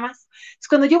 nada más. Entonces,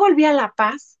 cuando yo volví a La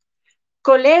Paz,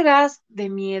 colegas de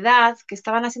mi edad que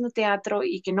estaban haciendo teatro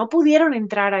y que no pudieron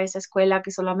entrar a esa escuela,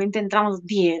 que solamente entramos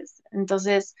 10,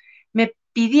 entonces me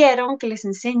pidieron que les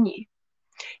enseñe.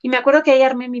 Y me acuerdo que ahí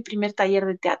armé mi primer taller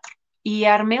de teatro. Y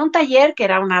armé un taller que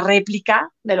era una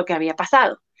réplica de lo que había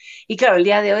pasado. Y claro, el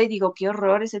día de hoy digo, qué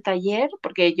horror ese taller,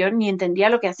 porque yo ni entendía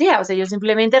lo que hacía. O sea, yo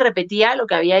simplemente repetía lo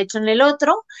que había hecho en el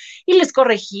otro y les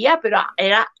corregía, pero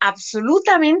era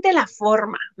absolutamente la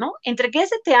forma, ¿no? Entre que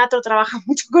ese teatro trabaja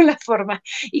mucho con la forma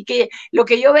y que lo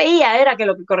que yo veía era que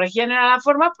lo que corregían era la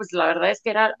forma, pues la verdad es que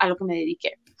era a lo que me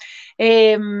dediqué.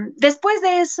 Eh, Después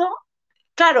de eso,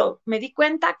 claro, me di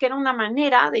cuenta que era una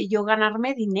manera de yo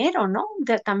ganarme dinero, ¿no?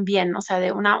 También, o sea,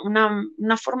 de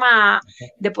una forma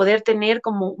de poder tener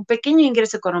como un pequeño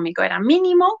ingreso económico. Era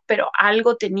mínimo, pero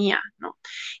algo tenía, ¿no?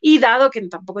 Y dado que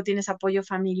tampoco tienes apoyo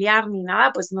familiar ni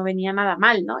nada, pues no venía nada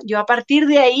mal, ¿no? Yo a partir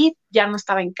de ahí ya no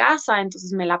estaba en casa,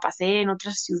 entonces me la pasé en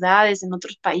otras ciudades, en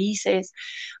otros países.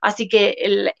 Así que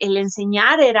el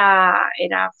enseñar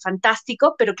era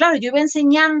fantástico, pero claro, yo iba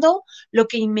enseñando lo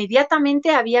que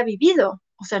inmediatamente había vivido.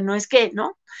 O sea, no es que,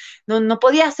 no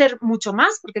podía hacer mucho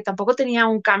más porque tampoco tenía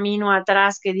un camino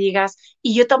atrás que digas,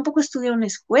 y yo tampoco estudié una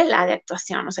escuela de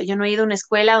actuación, o sea, yo no he ido a una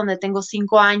escuela donde tengo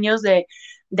 5 años de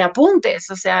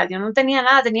apuntes, o sea, yo no tenía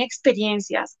nada, tenía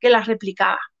experiencias que las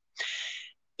replicaba.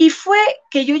 Y fue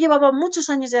que yo llevaba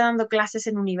muchos años ya dando clases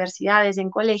en universidades,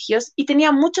 en colegios, y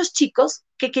tenía muchos chicos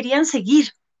que querían seguir.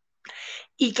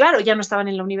 Y claro, ya no estaban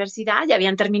en la universidad, ya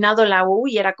habían terminado la U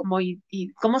y era como, ¿y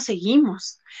cómo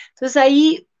seguimos? Entonces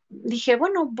ahí dije,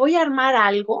 bueno, voy a armar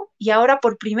algo y ahora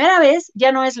por primera vez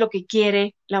ya no es lo que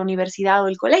quiere la universidad o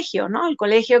el colegio, ¿no? El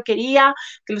colegio quería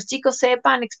que los chicos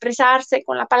sepan expresarse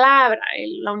con la palabra,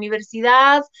 la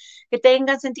universidad que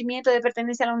tengan sentimiento de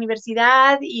pertenencia a la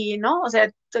universidad y, ¿no? O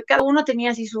sea, cada uno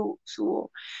tenía así su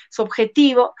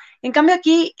objetivo. En cambio,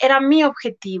 aquí era mi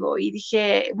objetivo y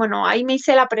dije, bueno, ahí me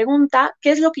hice la pregunta,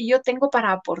 ¿qué es lo que yo tengo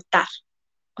para aportar?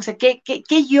 O sea, ¿qué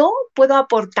yo puedo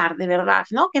aportar de verdad,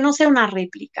 ¿no? Que no sea una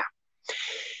réplica.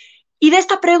 Y de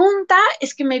esta pregunta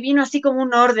es que me vino así como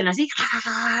un orden, así,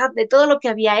 de todo lo que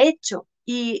había hecho.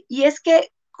 Y es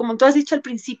que, como tú has dicho al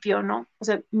principio, ¿no? O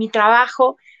sea, mi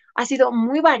trabajo ha sido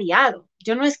muy variado.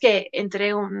 Yo no es que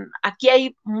aquí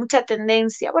hay mucha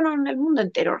tendencia, bueno, en el mundo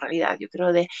entero en realidad, yo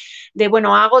creo,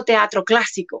 bueno, hago teatro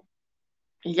clásico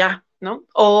y ya, ¿no?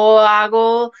 O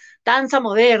hago danza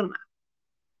moderna,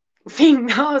 en fin,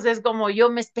 ¿no? O sea, es como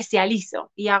yo me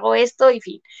especializo y hago esto y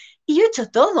fin. Y yo he hecho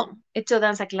todo. He hecho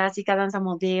danza clásica, danza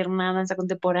moderna, danza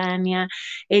contemporánea,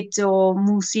 he hecho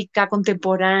música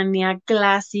contemporánea,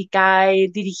 clásica, he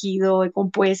dirigido, he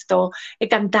compuesto, he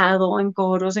cantado en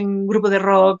coros, en grupo de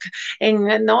rock,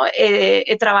 ¿no?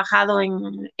 He trabajado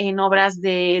en obras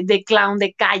de clown,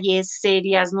 de calles,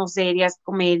 serias, no serias,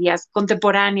 comedias,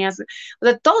 contemporáneas, o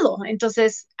sea, todo.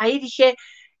 Entonces ahí dije,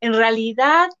 en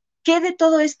realidad ¿qué de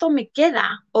todo esto me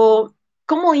queda? ¿O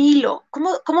cómo hilo?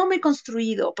 ¿Cómo me he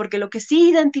construido? Porque lo que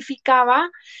sí identificaba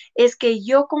es que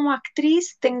yo como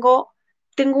actriz tengo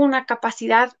una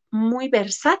capacidad muy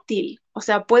versátil, o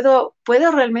sea, puedo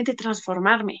realmente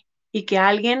transformarme y que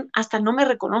alguien hasta no me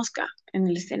reconozca en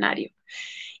el escenario.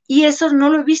 Y eso no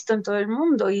lo he visto en todo el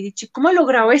mundo. Y he dicho, ¿cómo he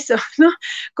logrado eso? ¿No?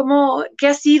 ¿Qué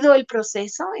ha sido el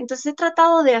proceso? Entonces he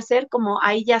tratado de hacer como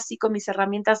ahí ya sí con mis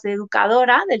herramientas de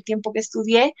educadora del tiempo que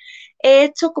estudié, he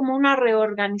hecho como una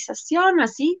reorganización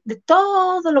así de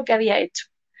todo lo que había hecho.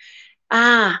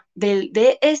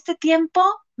 De este tiempo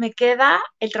me queda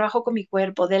el trabajo con mi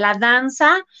cuerpo, de la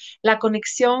danza, la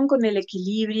conexión con el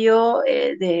equilibrio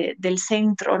del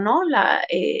centro, ¿no?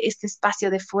 Este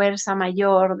espacio de fuerza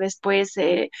mayor, después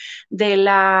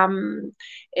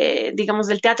digamos,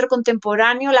 del teatro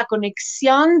contemporáneo, la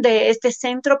conexión de este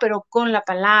centro, pero con la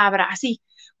palabra, así.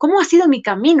 ¿Cómo ha sido mi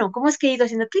camino? ¿Cómo es que he ido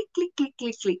haciendo clic, clic, clic,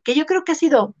 clic, clic? Que yo creo que ha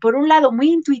sido, por un lado,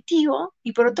 muy intuitivo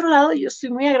y por otro lado, yo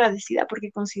estoy muy agradecida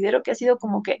porque considero que ha sido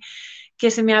como que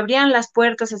se me abrían las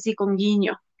puertas así con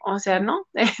guiño. o sea, ¿no?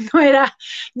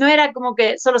 No era como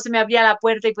que solo se me abría la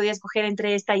puerta y podía escoger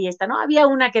entre esta y esta, ¿no? Había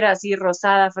una que era así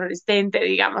rosada, fluorescente,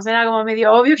 digamos, era como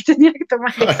medio obvio que tenía que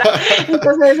tomar esa.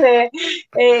 Entonces,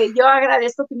 yo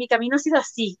agradezco que mi camino ha sido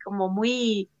así, como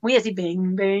muy, muy así,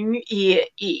 ven, ven, y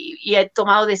he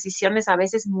tomado decisiones a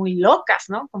veces muy locas,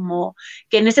 ¿no? Como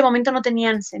que en ese momento no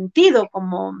tenían sentido,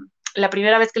 como la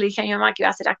primera vez que le dije a mi mamá que iba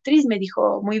a ser actriz, me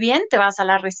dijo, muy bien, te vas a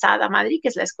la Resada Madrid, que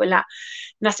es la Escuela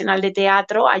Nacional de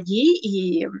Teatro allí,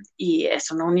 y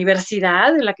es una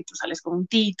universidad en la que tú sales con un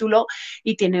título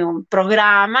y tiene un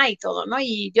programa y todo, ¿no?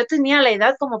 Y yo tenía la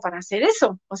edad como para hacer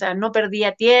eso, o sea, no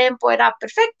perdía tiempo, era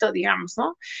perfecto, digamos,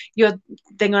 ¿no? Yo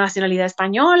tengo nacionalidad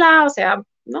española, o sea,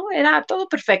 ¿no? Era todo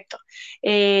perfecto.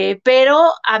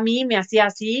 Pero a mí me hacía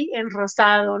así,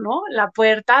 enrosado, ¿no? La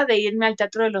puerta de irme al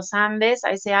Teatro de los Andes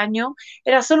a ese año.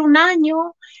 Era solo un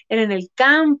año, era en el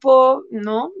campo,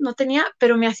 ¿no? No tenía,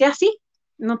 pero me hacía así.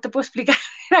 No te puedo explicar.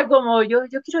 Era como, yo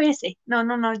quiero ese. No,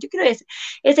 no, no, yo quiero ese.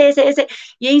 Ese.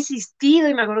 Y he insistido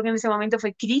y me acuerdo que en ese momento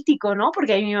fue crítico, ¿no?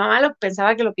 Porque mi mamá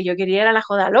pensaba que lo que yo quería era la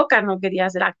joda loca, no quería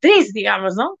ser actriz,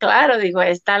 digamos, ¿no? Claro, digo,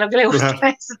 está lo que le gusta,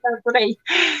 Claro. eso está por ahí.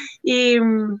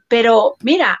 Pero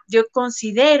mira, yo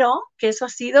considero que eso ha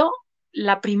sido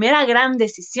la primera gran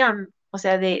decisión, o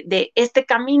sea, de este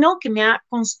camino que me ha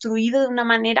construido de una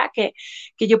manera que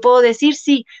yo puedo decir,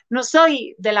 sí, no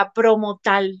soy de la promo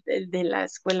tal de la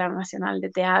Escuela Nacional de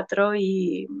Teatro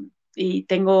y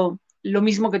tengo lo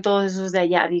mismo que todos esos de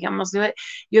allá, digamos, yo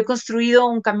he construido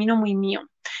un camino muy mío.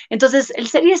 Entonces, el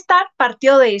Serie Star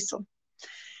partió de eso.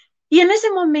 Y en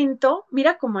ese momento,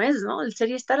 mira cómo es, ¿no? El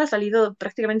Serie Star ha salido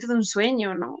prácticamente de un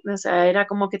sueño, ¿no? O sea, era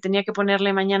como que tenía que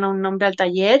ponerle mañana un nombre al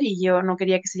taller y yo no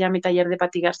quería que se llame Taller de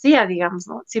Pati García, digamos,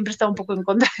 ¿no? Siempre estaba un poco en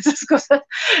contra de esas cosas.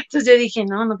 Entonces yo dije,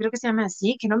 no, no creo que se llame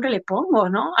así, ¿qué nombre le pongo,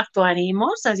 no?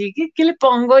 Actuaremos, así que, ¿qué le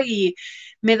pongo? Y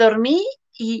me dormí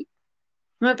y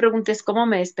no me preguntes cómo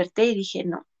me desperté y dije,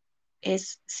 no,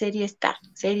 es Serie Star,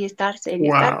 Serie Star, Serie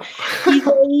Star. Wow. Y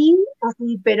de ahí,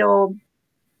 así, pero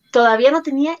todavía no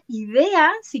tenía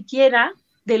idea siquiera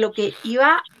de lo que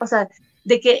iba, o sea,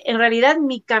 de que en realidad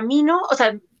mi camino, o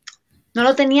sea, no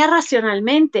lo tenía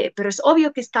racionalmente, pero es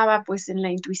obvio que estaba pues en la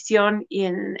intuición y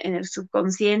en el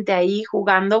subconsciente ahí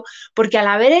jugando, porque al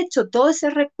haber hecho todo ese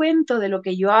recuento de lo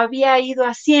que yo había ido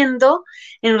haciendo,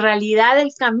 en realidad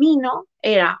el camino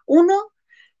era, uno,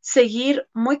 seguir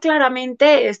muy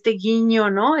claramente este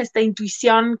guiño, ¿no? Esta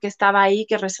intuición que estaba ahí,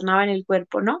 que resonaba en el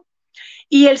cuerpo, ¿no?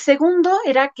 Y el segundo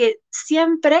era que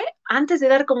siempre, antes de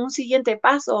dar como un siguiente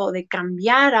paso o de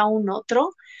cambiar a un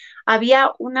otro, había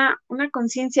una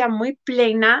conciencia muy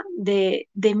plena de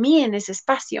mí en ese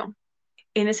espacio,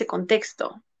 en ese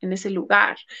contexto, en ese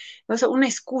lugar. O sea, una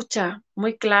escucha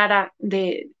muy clara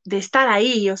de estar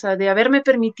ahí, o sea, de haberme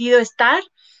permitido estar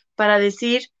para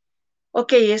decir,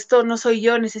 ok, esto no soy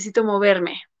yo, necesito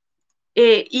moverme.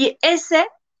 Y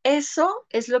eso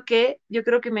es lo que yo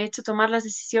creo que me ha hecho tomar las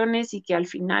decisiones y que al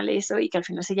final eso, y que al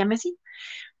final se llame así.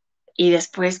 Y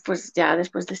después, pues ya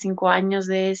después de 5 años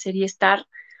de serie Star,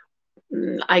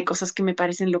 hay cosas que me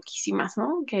parecen loquísimas,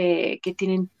 ¿no? Que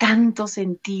tienen tanto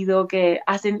sentido, que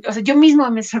hacen, o sea, yo mismo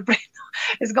me sorprendo.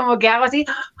 Es como que hago así,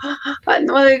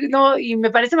 no, no, y me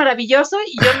parece maravilloso.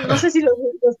 Y yo no sé si los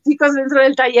chicos dentro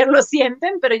del taller lo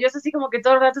sienten, pero yo es así como que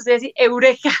todo el rato estoy así,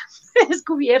 eureka, he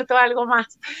descubierto algo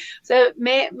más. O sea,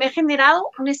 me he generado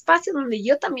un espacio donde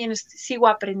yo también sigo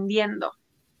aprendiendo.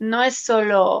 No es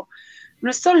solo, no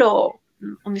es solo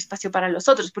un espacio para los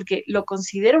otros, porque lo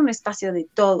considero un espacio de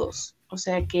todos, o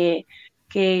sea, que,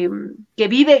 que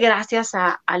vive gracias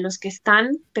a los que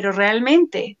están, pero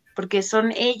realmente, porque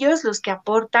son ellos los que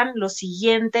aportan lo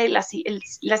siguiente, la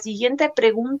siguiente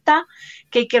pregunta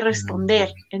que hay que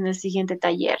responder en el siguiente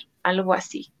taller, algo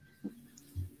así.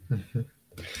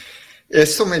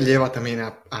 Eso me lleva también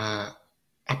a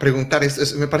preguntar,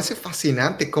 me parece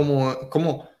fascinante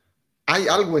cómo hay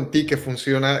algo en ti que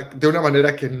funciona de una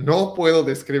manera que no puedo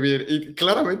describir y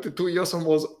claramente tú y yo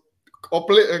somos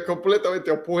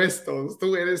completamente opuestos.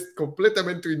 Tú eres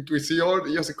completamente intuición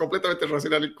y yo soy completamente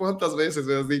racional. ¿Y cuántas veces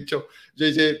me has dicho,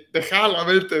 JJ, deja la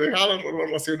mente, deja lo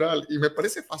racional? Y me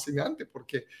parece fascinante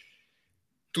porque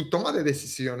tu toma de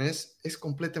decisiones es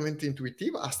completamente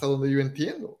intuitiva, hasta donde yo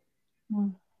entiendo,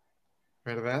 Mm.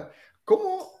 ¿verdad?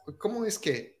 ¿Cómo es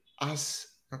que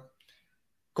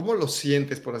cómo lo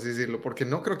sientes, por así decirlo? Porque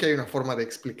no creo que haya una forma de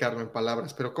explicarlo en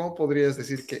palabras, pero ¿cómo podrías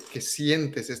decir que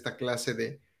sientes esta clase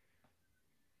de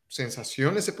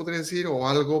sensaciones, se podría decir, o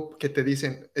algo que te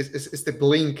dicen, es este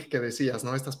blink que decías,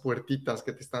 ¿no? Estas puertitas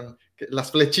que te están,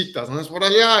 las flechitas, ¿no? Es por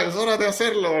allá, es hora de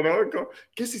hacerlo, ¿no?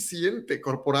 ¿Qué se siente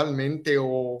corporalmente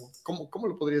o cómo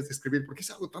lo podrías describir? Porque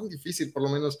es algo tan difícil, por lo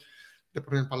menos de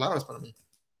poner en palabras para mí.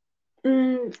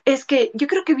 Es que yo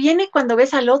creo que viene cuando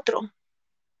ves al otro.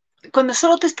 Cuando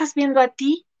solo te estás viendo a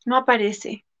ti, no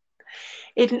aparece.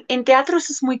 En teatro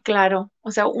eso es muy claro.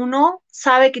 O sea, uno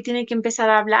sabe que tiene que empezar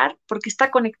a hablar porque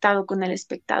está conectado con el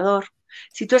espectador.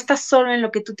 Si tú estás solo en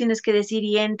lo que tú tienes que decir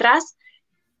y entras,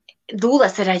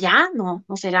 dudas, ¿será ya? No,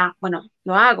 no será. Bueno,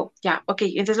 lo hago, ya, ok,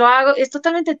 entonces lo hago, es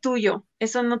totalmente tuyo.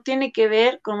 Eso no tiene que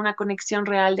ver con una conexión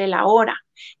real de la hora.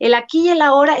 El aquí y el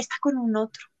ahora está con un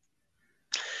otro.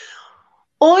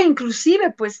 O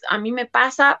inclusive, pues a mí me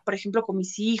pasa, por ejemplo, con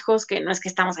mis hijos, que no es que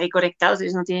estamos ahí conectados,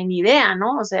 ellos no tienen ni idea,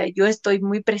 ¿no? O sea, yo estoy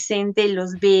muy presente,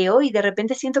 los veo y de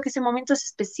repente siento que ese momento es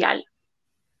especial,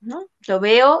 ¿no? Lo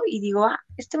veo y digo, ah,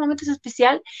 este momento es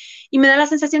especial y me da la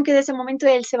sensación que de ese momento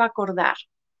él se va a acordar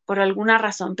por alguna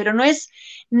razón, pero no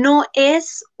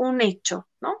es un hecho,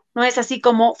 ¿no? No es así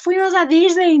como fuimos a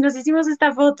Disney y nos hicimos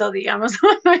esta foto, digamos,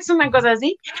 no es una cosa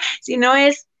así, sino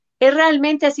es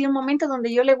realmente así un momento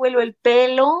donde yo le vuelo el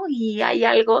pelo y hay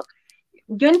algo.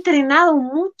 Yo he entrenado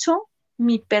mucho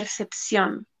mi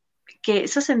percepción, que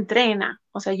eso se entrena,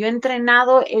 o sea, yo he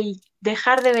entrenado el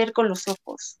dejar de ver con los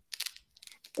ojos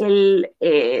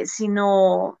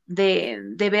sino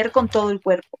de ver con todo el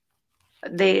cuerpo,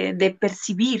 de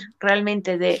percibir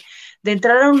realmente, de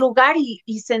entrar a un lugar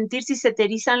y sentir si se te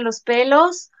erizan los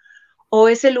pelos o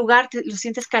ese lugar lo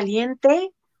sientes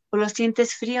caliente o lo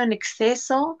sientes frío en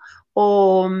exceso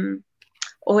o,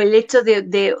 o el hecho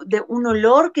de un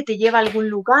olor que te lleva a algún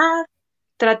lugar,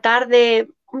 tratar de...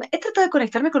 He tratado de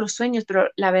conectarme con los sueños, pero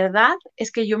la verdad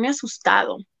es que yo me he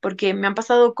asustado porque me han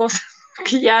pasado cosas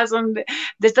que ya son de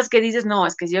estas que dices, no,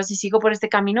 es que yo si sigo por este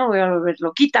camino voy a volver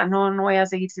loquita, no, no voy a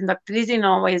seguir siendo actriz y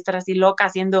no voy a estar así loca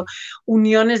haciendo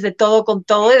uniones de todo con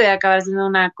todo y voy a acabar siendo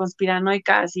una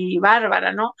conspiranoica así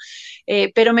bárbara, ¿no?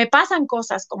 Pero me pasan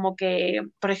cosas como que,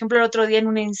 por ejemplo, el otro día en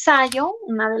un ensayo,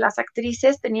 una de las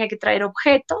actrices tenía que traer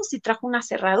objetos y trajo una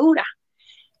cerradura.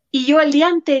 Y yo el día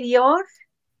anterior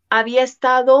había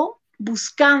estado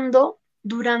buscando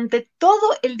durante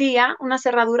todo el día una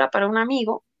cerradura para un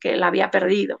amigo que la había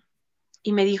perdido.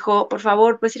 Y me dijo, por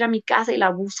favor, puedes ir a mi casa y la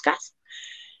buscas.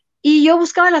 Y yo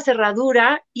buscaba la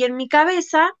cerradura y en mi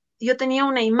cabeza yo tenía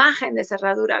una imagen de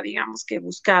cerradura, digamos, que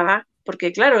buscaba,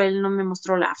 porque claro, él no me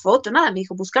mostró la foto, nada, me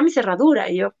dijo, busca mi cerradura.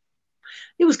 Y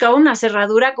buscaba una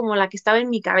cerradura como la que estaba en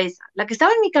mi cabeza. La que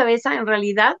estaba en mi cabeza en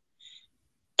realidad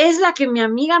es la que mi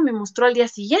amiga me mostró al día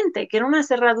siguiente, que era una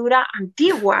cerradura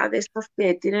antigua, de estas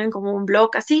que tienen como un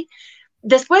bloque así.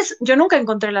 Después, yo nunca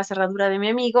encontré la cerradura de mi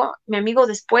amigo. Mi amigo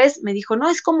después me dijo, no,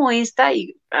 es como esta,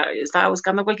 y yo estaba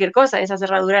buscando cualquier cosa. Esa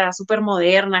cerradura era súper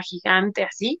moderna, gigante,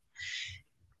 así.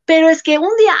 Pero es que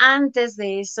un día antes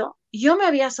de eso, yo me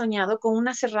había soñado con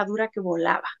una cerradura que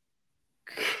volaba.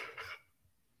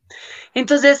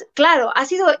 Entonces, claro, ha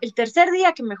sido el tercer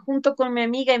día que me junto con mi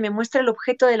amiga y me muestra el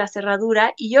objeto de la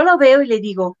cerradura y yo lo veo y le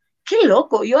digo, qué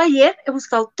loco, yo ayer he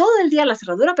buscado todo el día la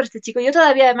cerradura para este chico, yo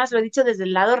todavía además lo he dicho desde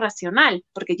el lado racional,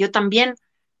 porque yo también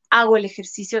hago el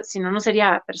ejercicio, si no, no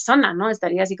sería persona, ¿no?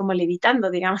 Estaría así como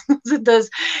levitando, digamos. Entonces,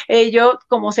 yo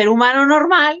como ser humano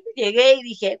normal, llegué y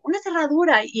dije, una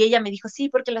cerradura, y ella me dijo, sí,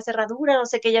 porque la cerradura, no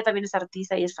sé qué, ella también es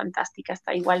artista y es fantástica,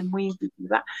 está igual muy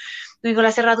intuitiva. Me dijo,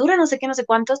 la cerradura, no sé qué, no sé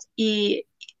cuántos, y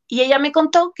ella me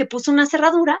contó que puso una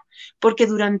cerradura porque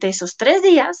durante esos 3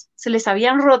 días se les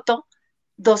habían roto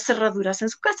 2 cerraduras en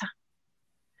su casa,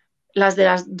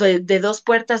 de 2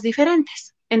 puertas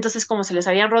diferentes. Entonces, como se les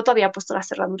habían roto, había puesto las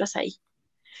cerraduras ahí.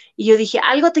 Y yo dije,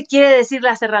 algo te quiere decir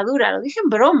la cerradura, lo dije en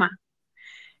broma.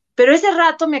 Pero ese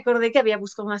rato me acordé que había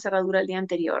buscado una cerradura el día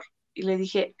anterior. Y le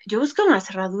dije, yo busqué una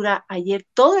cerradura ayer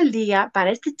todo el día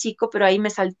para este chico, pero ahí me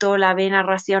saltó la vena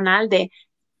racional de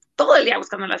todo el día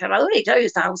buscando la cerradura y claro, yo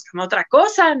estaba buscando otra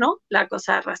cosa, ¿no? La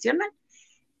cosa racional.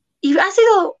 Y ha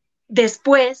sido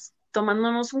después,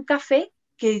 tomándonos un café,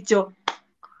 que yo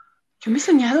me he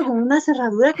soñado con una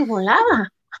cerradura que volaba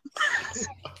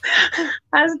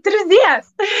hace 3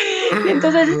 días. Y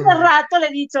entonces ese rato le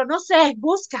he dicho, no sé,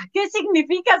 busca, ¿qué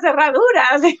significa cerradura?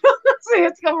 Así, no sé,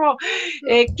 es como,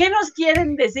 ¿qué nos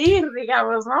quieren decir,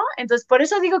 digamos, no? Entonces, por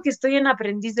eso digo que estoy en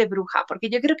aprendiz de bruja, porque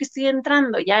yo creo que estoy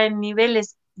entrando ya en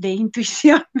niveles de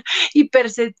intuición y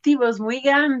perceptivos muy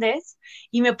grandes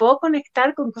y me puedo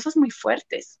conectar con cosas muy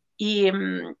fuertes. Y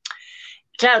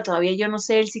claro, todavía yo no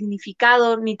sé el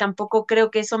significado, ni tampoco creo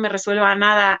que eso me resuelva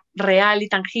nada real y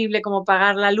tangible como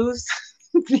pagar la luz,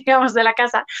 digamos, de la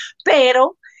casa,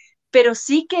 pero, pero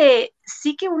sí que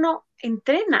uno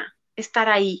entrena estar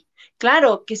ahí.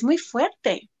 Claro, que es muy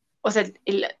fuerte. O sea,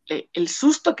 el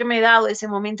susto que me he dado ese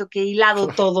momento que he hilado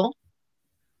todo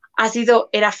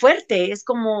era fuerte. Es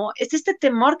como, es este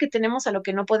temor que tenemos a lo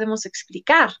que no podemos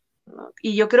explicar. ¿no?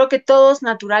 Y yo creo que todos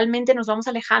naturalmente nos vamos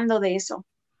alejando de eso.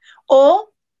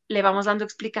 O le vamos dando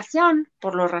explicación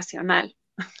por lo racional.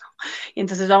 Y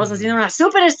entonces vamos haciendo una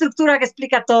superestructura que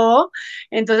explica todo.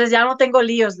 Entonces ya no tengo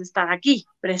líos de estar aquí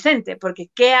presente, porque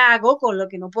 ¿qué hago con lo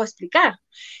que no puedo explicar?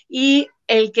 Y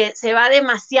el que se va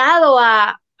demasiado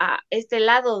a este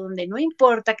lado donde no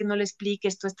importa que no le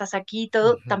expliques, tú estás aquí,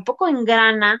 todo, tampoco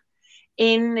engrana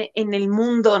en el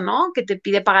mundo, ¿no? Que te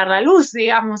pide pagar la luz,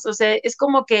 digamos. O sea, es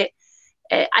como que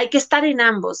hay que estar en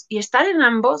ambos. Y estar en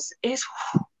ambos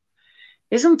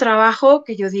es un trabajo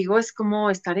que yo digo, es como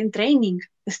estar en training,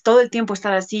 es todo el tiempo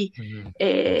estar así,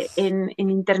 en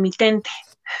intermitente,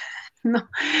 no,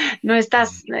 no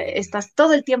estás, estás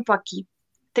todo el tiempo aquí.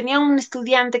 Tenía un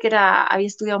estudiante que había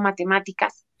estudiado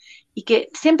matemáticas y que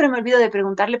siempre me olvido de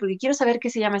preguntarle porque quiero saber qué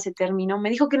se llama ese término. Me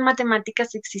dijo que en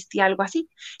matemáticas existía algo así.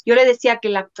 Yo le decía que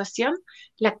la actuación,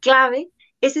 la clave,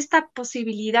 es esta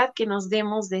posibilidad que nos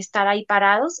demos de estar ahí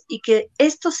parados y que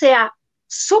esto sea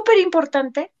súper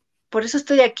importante. Por eso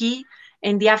estoy aquí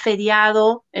en día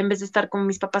feriado, en vez de estar con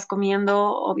mis papás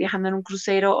comiendo o viajando en un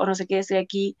crucero o no sé qué, estoy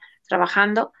aquí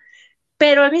trabajando,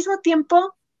 pero al mismo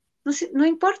tiempo no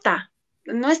importa,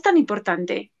 no es tan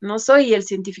importante. No soy el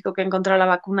científico que ha encontrado la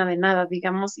vacuna de nada,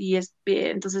 digamos, y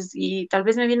entonces, y tal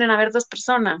vez me vienen a ver dos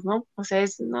personas, ¿no? O sea,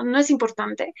 no es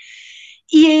importante.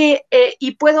 Y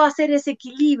puedo hacer ese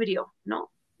equilibrio,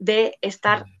 ¿no? De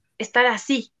estar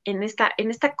así, en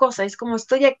esta cosa. Es como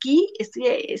estoy aquí,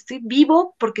 estoy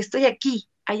vivo porque estoy aquí.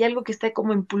 Hay algo que está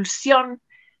como en pulsión,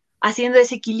 haciendo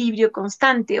ese equilibrio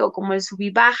constante o como el sub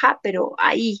y baja, pero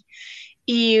ahí.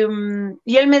 Y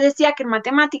él me decía que en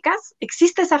matemáticas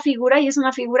existe esa figura y es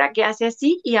una figura que hace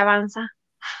así y avanza,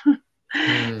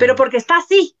 pero porque está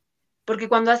así, porque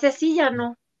cuando hace así ya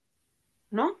no,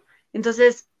 ¿no?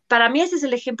 Entonces, para mí ese es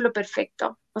el ejemplo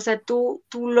perfecto. O sea, tú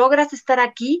logras estar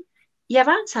aquí y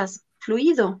avanzas,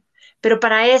 fluido, pero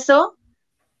para eso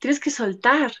tienes que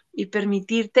soltar y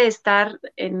permitirte estar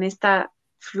en esta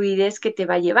fluidez que te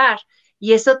va a llevar.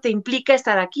 Y eso te implica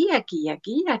estar aquí, aquí,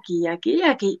 aquí, aquí, aquí,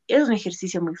 aquí. Es un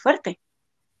ejercicio muy fuerte.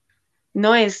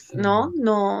 No es, no,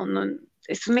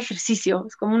 es un ejercicio,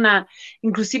 es como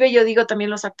inclusive yo digo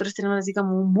también los actores tenemos así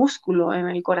como un músculo en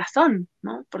el corazón,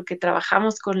 ¿no? Porque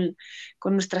trabajamos con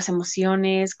nuestras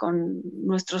emociones, con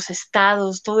nuestros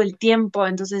estados todo el tiempo,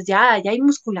 entonces ya hay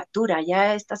musculatura,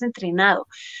 ya estás entrenado,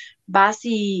 vas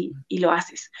y lo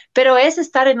haces. Pero es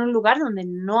estar en un lugar donde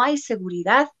no hay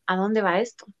seguridad a dónde va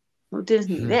esto, no tienes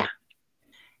ni idea.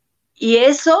 Y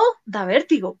eso da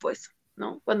vértigo, pues,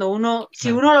 ¿no?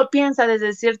 Si uno lo piensa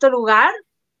desde cierto lugar,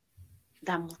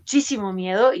 da muchísimo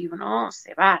miedo y uno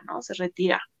se va, ¿no? Se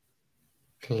retira.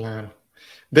 Claro.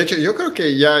 De hecho, yo creo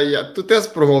que ya tú te has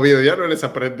promovido, ya no eres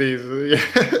aprendiz.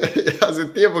 Ya hace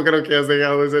tiempo creo que has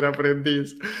dejado de ser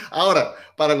aprendiz. Ahora,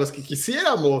 para los que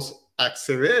quisiéramos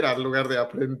acceder al lugar de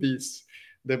aprendiz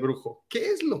de brujo,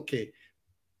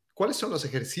 ¿cuáles son los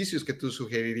ejercicios que tú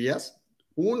sugerirías?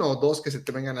 Uno o dos que se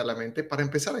te vengan a la mente para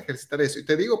empezar a ejercitar eso. Y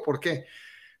te digo por qué.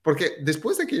 Porque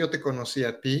después de que yo te conocí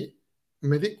a ti,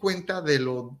 me di cuenta de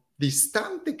lo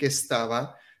distante que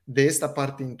estaba de esta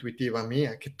parte intuitiva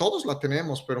mía, que todos la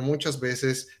tenemos, pero muchas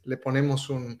veces le ponemos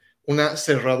una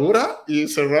cerradura y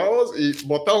cerramos y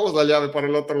botamos la llave para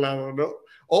el otro lado, ¿no?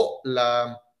 O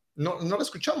no la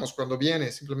escuchamos cuando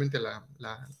viene, simplemente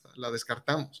la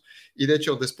descartamos. Y de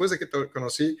hecho, después de que te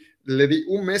conocí, le di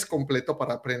un mes completo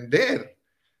para aprender,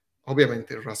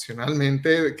 obviamente,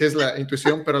 racionalmente, qué es la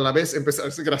intuición, pero a la vez empezar,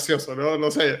 es gracioso, ¿no? No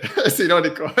sé, es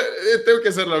irónico, tengo que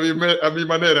hacerlo a mi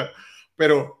manera,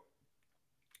 pero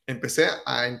empecé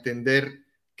a entender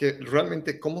que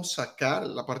realmente cómo sacar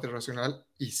la parte racional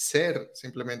y ser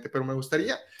simplemente, pero me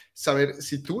gustaría saber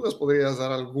si tú nos podrías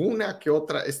dar alguna que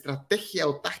otra estrategia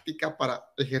o táctica para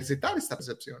ejercitar esta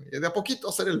percepción y de a poquito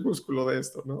hacer el músculo de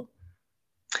esto, ¿no?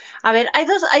 A ver, hay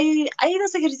dos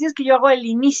ejercicios que yo hago al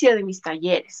inicio de mis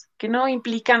talleres, que no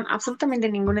implican absolutamente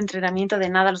ningún entrenamiento de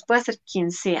nada, los puede hacer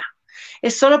quien sea.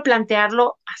 Es solo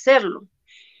plantearlo, hacerlo.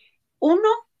 Uno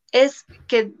es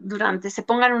que se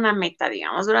pongan una meta,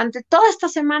 digamos, durante toda esta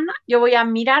semana yo voy a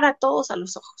mirar a todos a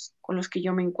los ojos con los que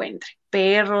yo me encuentre,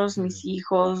 perros, mis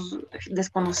hijos,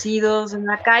 desconocidos en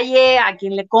la calle, a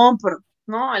quien le compro,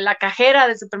 ¿no? En la cajera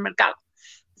del supermercado.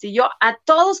 Si yo a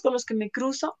todos con los que me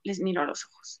cruzo les miro a los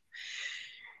ojos.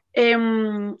 Es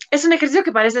un ejercicio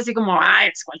que parece así como,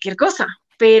 es cualquier cosa,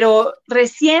 pero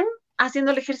recién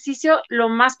haciendo el ejercicio, lo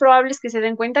más probable es que se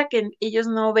den cuenta que ellos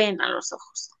no ven a los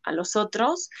ojos a los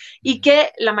otros y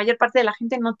que la mayor parte de la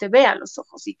gente no te ve a los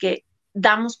ojos y que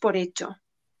damos por hecho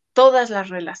todas las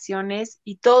relaciones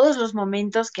y todos los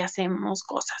momentos que hacemos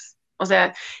cosas. O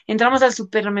sea, entramos al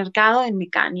supermercado en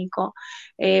mecánico,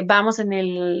 vamos en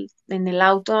el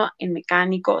auto en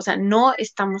mecánico, o sea, no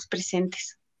estamos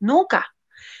presentes, nunca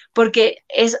porque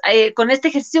con este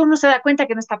ejercicio uno se da cuenta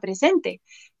que no está presente,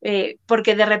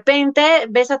 porque de repente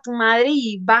ves a tu madre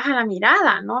y baja la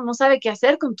mirada, ¿no? No sabe qué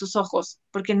hacer con tus ojos,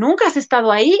 porque nunca has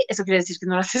estado ahí, eso quiere decir que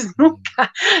no lo haces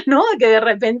nunca, ¿no? Que de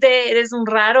repente eres un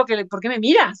raro, ¿por qué me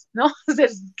miras? ¿No? O sea,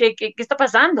 ¿qué está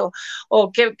pasando? O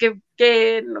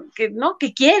 ¿no?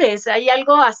 ¿Qué quieres? Hay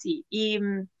algo así. Y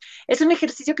es un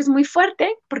ejercicio que es muy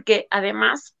fuerte porque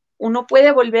además uno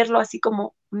puede volverlo así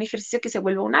como un ejercicio que se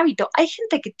vuelve un hábito. Hay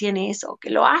gente que tiene eso, que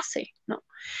lo hace, ¿no?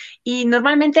 Y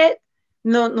normalmente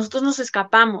no, nosotros nos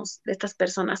escapamos de estas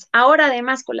personas. Ahora,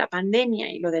 además, con la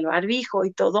pandemia y lo del barbijo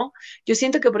y todo, yo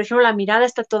siento que, por ejemplo, la mirada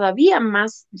está todavía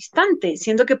más distante.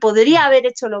 Siento que podría haber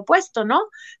hecho lo opuesto, ¿no?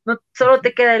 No solo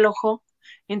te queda el ojo.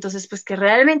 Entonces, pues que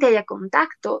realmente haya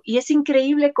contacto. Y es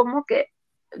increíble cómo que,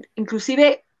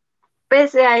 inclusive,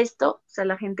 pese a esto, o sea,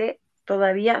 la gente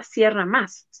todavía cierra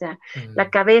más. O sea, la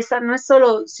cabeza no es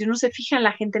solo, si uno se fija en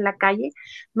la gente en la calle,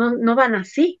 no van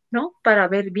así, ¿no? Para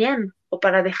ver bien o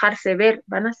para dejarse ver,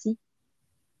 van así.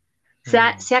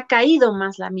 Se ha caído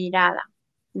más la mirada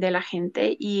de la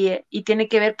gente y tiene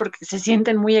que ver porque se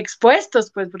sienten muy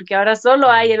expuestos, pues porque ahora solo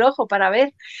hay el ojo para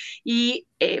ver y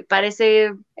parece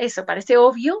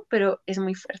obvio, pero es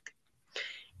muy fuerte.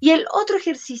 Y el otro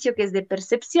ejercicio que es de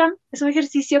percepción, es un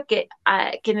ejercicio que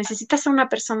necesitas a una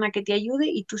persona que te ayude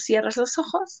y tú cierras los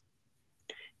ojos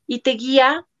y te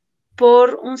guía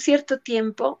por un cierto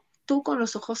tiempo, tú con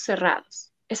los ojos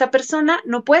cerrados. Esa persona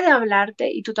no puede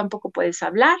hablarte y tú tampoco puedes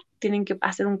hablar, tienen que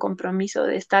hacer un compromiso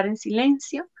de estar en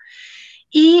silencio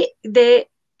y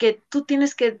de que tú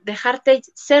tienes que dejarte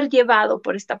ser llevado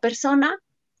por esta persona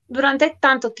durante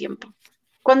tanto tiempo.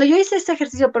 Cuando yo hice este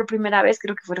ejercicio por primera vez,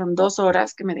 creo que fueron 2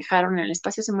 horas que me dejaron en el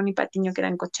espacio Simón y Patiño, que era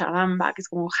en Cochabamba, que es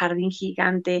como un jardín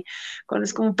gigante,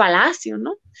 es como un palacio,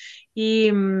 ¿no?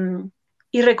 Y,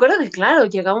 y recuerdo que, claro,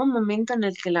 llegaba un momento en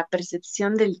el que la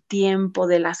percepción del tiempo,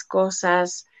 de las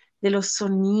cosas, de los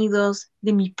sonidos,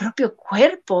 de mi propio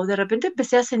cuerpo, de repente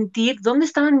empecé a sentir dónde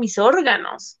estaban mis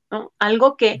órganos, ¿no?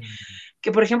 Algo que,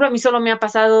 por ejemplo, a mí solo me ha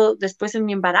pasado después en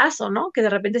mi embarazo, ¿no? Que de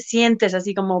repente sientes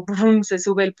así como ¡pum! Se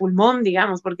sube el pulmón,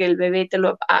 digamos, porque el bebé te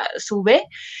lo sube.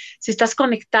 Si estás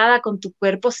conectada con tu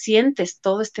cuerpo, sientes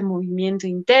todo este movimiento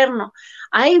interno.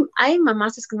 Hay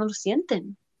mamás que no lo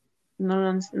sienten,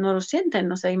 no lo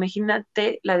sienten, o sea,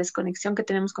 imagínate la desconexión que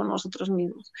tenemos con nosotros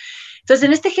mismos. Entonces,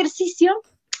 en este ejercicio,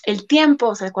 el tiempo,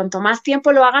 o sea, cuanto más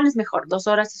tiempo lo hagan es mejor. 2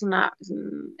 horas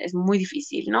es muy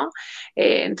difícil, ¿no?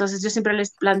 Entonces yo siempre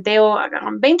les planteo,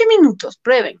 hagan 20 minutos,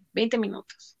 prueben 20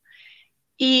 minutos.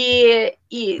 Y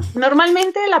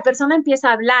normalmente la persona empieza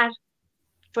a hablar,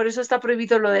 por eso está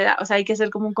prohibido lo de, o sea, hay que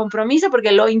hacer como un compromiso,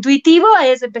 porque lo intuitivo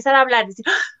es empezar a hablar, decir,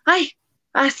 ay,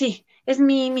 sí, es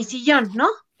mi sillón, ¿no?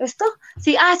 ¿Esto?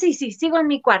 Sí, sí, sigo en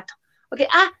mi cuarto. Ok,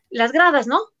 las gradas,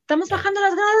 ¿no? Estamos bajando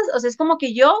las gradas, o sea, es como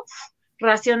que yo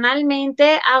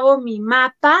racionalmente hago mi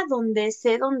mapa donde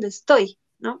sé dónde estoy,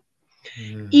 ¿no?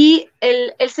 Y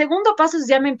el segundo paso es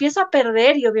ya me empiezo a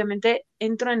perder y obviamente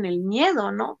entro en el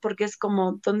miedo, ¿no? Porque es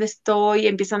como dónde estoy,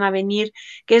 empiezan a venir,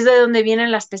 que es de donde vienen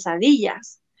las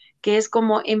pesadillas, que es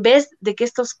como en vez de que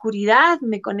esta oscuridad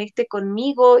me conecte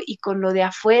conmigo y con lo de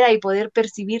afuera y poder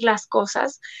percibir las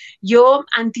cosas, yo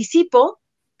anticipo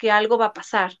que algo va a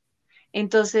pasar.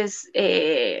 Entonces,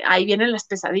 ahí vienen las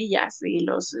pesadillas y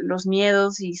los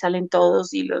miedos y salen todos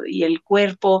y el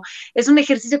cuerpo. Es un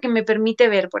ejercicio que me permite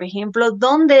ver, por ejemplo,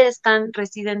 dónde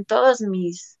residen todas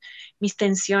mis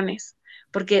tensiones.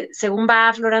 Porque según va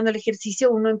aflorando el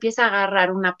ejercicio, uno empieza a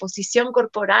agarrar una posición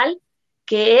corporal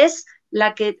que es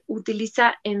la que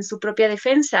utiliza en su propia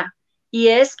defensa y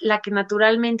es la que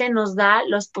naturalmente nos da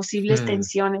las posibles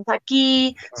tensiones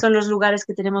aquí, son los lugares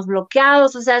que tenemos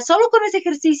bloqueados, o sea, solo con ese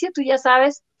ejercicio tú ya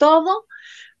sabes todo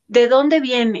de dónde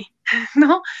viene,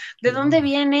 ¿no? De dónde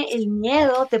viene el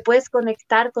miedo, te puedes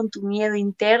conectar con tu miedo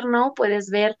interno, puedes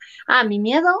ver, mi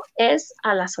miedo es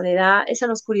a la soledad, es a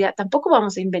la oscuridad, tampoco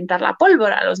vamos a inventar la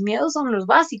pólvora, los miedos son los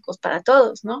básicos para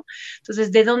todos, ¿no?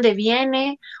 Entonces, ¿de dónde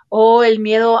viene? O el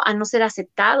miedo a no ser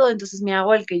aceptado, entonces me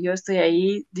hago el que yo estoy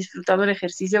ahí disfrutando el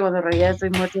ejercicio cuando en realidad estoy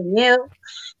muerto de miedo.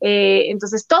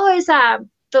 Entonces, todo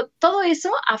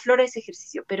eso aflora ese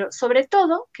ejercicio, pero sobre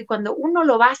todo que cuando uno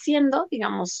lo va haciendo,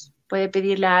 digamos, puede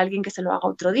pedirle a alguien que se lo haga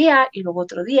otro día y luego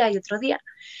otro día y otro día,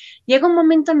 llega un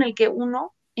momento en el que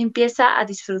uno empieza a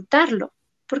disfrutarlo,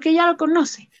 porque ya lo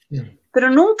conoce, pero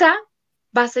nunca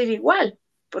va a ser igual,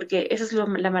 porque esa es la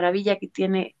maravilla que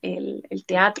tiene el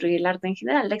teatro y el arte en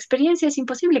general. La experiencia es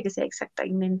imposible que sea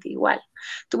exactamente igual.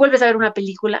 Tú vuelves a ver una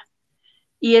película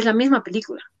y es la misma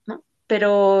película, ¿no?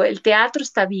 Pero el teatro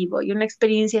está vivo y una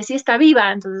experiencia así está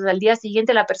viva, entonces al día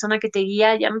siguiente la persona que te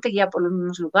guía ya no te guía por los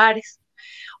mismos lugares,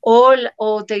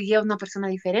 o te guía una persona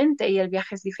diferente y el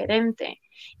viaje es diferente.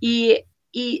 Y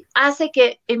hace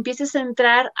que empieces a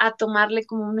entrar a tomarle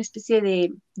como una especie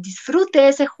de disfrute a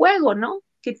ese juego, ¿no?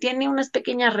 Que tiene unas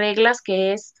pequeñas reglas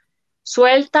que es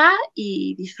suelta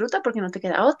y disfruta porque no te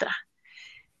queda otra.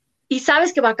 Y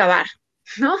sabes que va a acabar,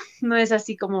 ¿no? No es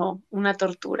así como una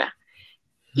tortura.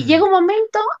 Y llega Mm, un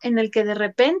momento en el que de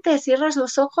repente cierras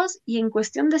los ojos y en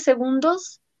cuestión de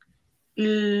segundos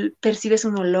percibes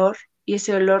un olor y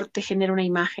ese olor te genera una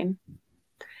imagen.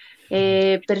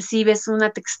 Percibes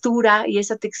una textura y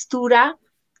esa textura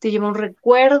te lleva a un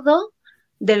recuerdo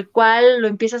del cual lo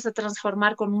empiezas a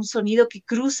transformar con un sonido que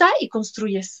cruza y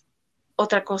construyes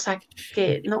otra cosa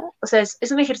que, ¿no? O sea,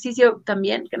 es un ejercicio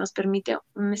también que nos permite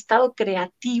un estado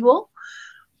creativo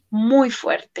muy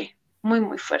fuerte, muy,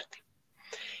 muy fuerte.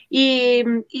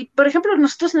 Por ejemplo,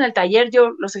 nosotros en el taller,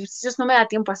 yo los ejercicios no me da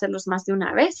tiempo a hacerlos más de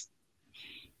una vez,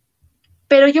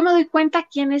 pero yo me doy cuenta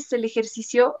quiénes el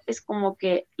ejercicio es como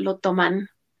que lo toman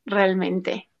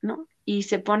realmente, ¿no? Y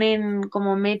se ponen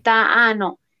como meta,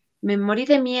 no, me morí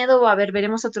de miedo, a ver,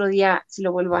 veremos otro día si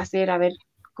lo vuelvo a hacer, a ver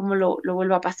cómo lo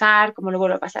vuelvo a pasar, cómo lo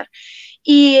vuelvo a pasar.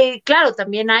 Y claro,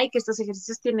 también hay que estos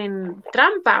ejercicios tienen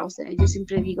trampa, o sea, yo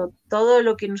siempre digo, todo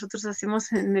lo que nosotros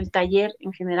hacemos en el taller,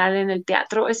 en general en el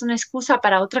teatro, es una excusa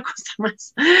para otra cosa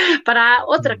más, para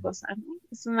otra mm, cosa, ¿no?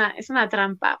 Es una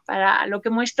trampa, para lo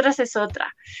que muestras es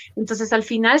otra. Entonces, al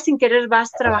final, sin querer,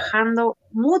 vas trabajando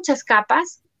muchas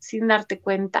capas sin darte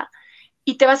cuenta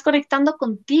y te vas conectando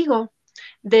contigo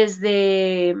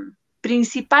desde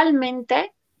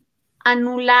principalmente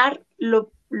anular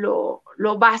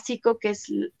lo básico que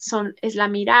es la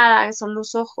mirada, son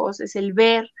los ojos, es el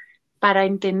ver para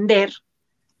entender,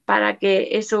 para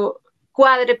que eso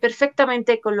cuadre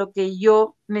perfectamente con lo que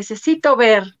yo necesito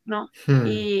ver, ¿no? mm,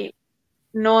 Y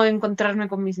no encontrarme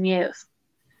con mis miedos.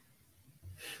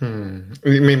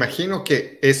 Y me imagino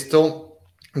que esto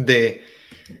de...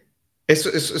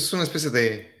 es una especie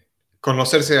de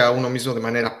conocerse a uno mismo de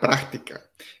manera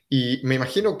práctica. Y me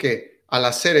imagino que al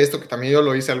hacer esto, que también yo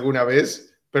lo hice alguna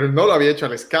vez, pero no lo había hecho a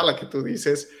la escala que tú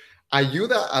dices,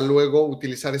 ayuda a luego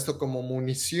utilizar esto como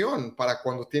munición para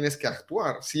cuando tienes que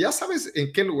actuar. Si ya sabes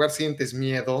en qué lugar sientes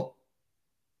miedo,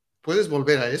 puedes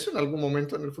volver a eso en algún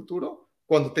momento en el futuro,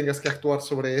 cuando tengas que actuar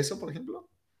sobre eso, por ejemplo.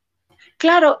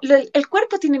 Claro, el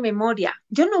cuerpo tiene memoria.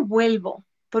 Yo no vuelvo,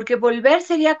 porque volver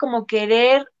sería como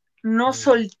querer no Mm,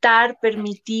 soltar,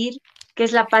 permitir que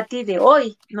es la Patti de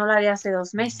hoy, no la de hace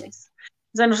 2 meses.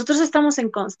 O sea, nosotros estamos en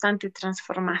constante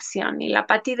transformación y la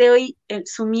Patti de hoy,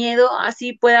 su miedo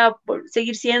así pueda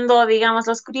seguir siendo, digamos,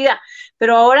 la oscuridad,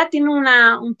 pero ahora tiene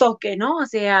un toque, ¿no? O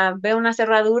sea, veo una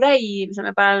cerradura y se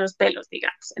me paran los pelos,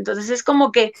 digamos. Entonces es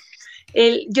como que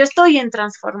yo estoy en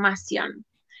transformación.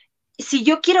 Si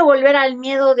yo quiero volver al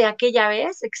miedo de aquella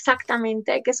vez,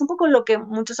 exactamente, que es un poco lo que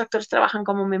muchos actores trabajan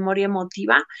como memoria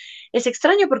emotiva, es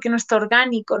extraño porque no está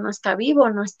orgánico, no está vivo,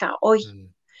 no está hoy.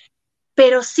 mm,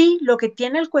 Pero sí, lo que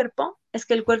tiene el cuerpo es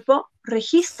que el cuerpo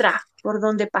registra por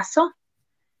dónde pasó.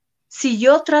 Si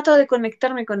yo trato de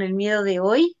conectarme con el miedo de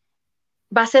hoy,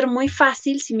 va a ser muy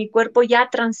fácil si mi cuerpo ya ha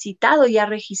transitado y ha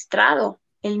registrado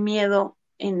el miedo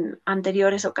en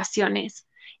anteriores ocasiones.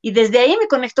 Y desde ahí me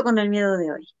conecto con el miedo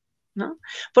de hoy, ¿no?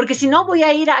 Porque si no voy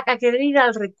a ir a querer ir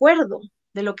al recuerdo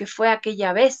de lo que fue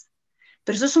aquella vez,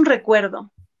 pero eso es un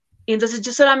recuerdo. Y entonces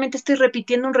yo solamente estoy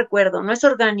repitiendo un recuerdo, no es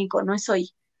orgánico, no es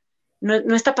hoy,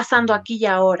 no está pasando mm, aquí y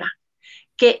ahora,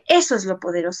 que eso es lo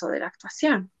poderoso de la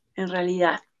actuación, en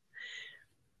realidad.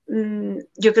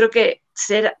 Yo creo que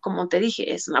ser, como te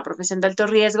dije, es una profesión de alto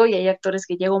riesgo y hay actores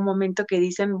que llega un momento que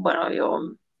dicen, bueno, yo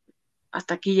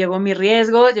hasta aquí llegó mi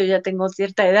riesgo, yo ya tengo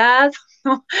cierta edad,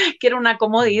 ¿no? Quiero una mm,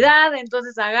 comodidad,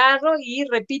 entonces agarro y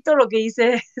repito lo que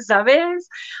hice esa vez,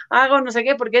 hago no sé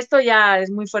qué, porque esto ya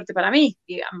es muy fuerte para mí,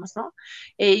 digamos, ¿no?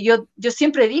 Yo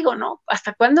siempre digo, ¿no?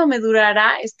 ¿Hasta cuándo me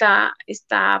durará esta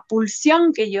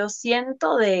pulsión que yo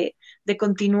siento de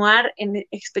continuar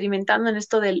experimentando en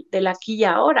esto del aquí y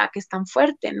ahora, que es tan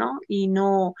fuerte, ¿no? Y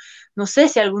no sé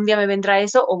si algún día me vendrá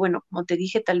eso, o bueno, como te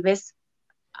dije, tal vez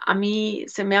a mí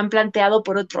se me han planteado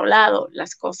por otro lado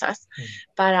las cosas mm.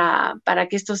 para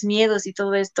que estos miedos y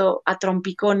todo esto a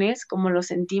trompicones, como lo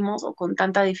sentimos, o con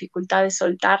tanta dificultad de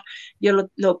soltar, yo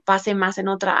lo pase más en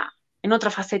otra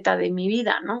faceta de mi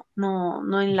vida, ¿no?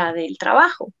 No en la del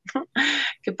trabajo, ¿no?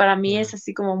 Que para mí es Ya,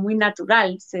 así como muy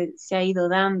natural, se ha ido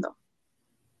dando.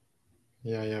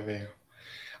 ya veo.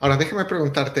 Ahora, déjame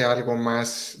preguntarte algo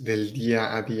más del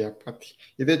día a día, Pati.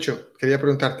 Y de hecho, quería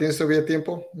preguntar, ¿tienes todavía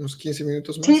tiempo? ¿Unos 15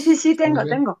 minutos Sí, sí, más? sí, ¿Estamos tengo,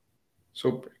 bien? tengo.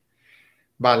 Súper.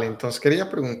 Vale, entonces quería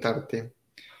preguntarte,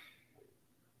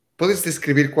 ¿puedes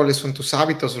describir cuáles son tus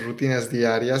hábitos o rutinas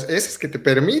diarias? Esas que te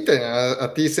permiten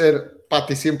a ti ser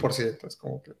Pati 100%. Es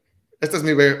como que, esta es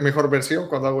mi mejor versión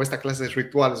cuando hago esta clase de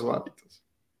rituales o hábitos.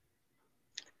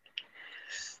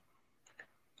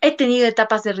 He tenido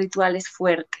etapas de rituales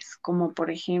fuertes, como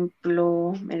por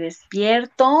ejemplo, me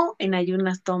despierto, en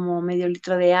ayunas tomo medio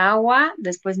litro de agua,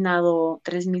 después nado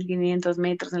 3.500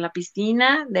 metros en la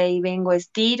piscina, de ahí vengo,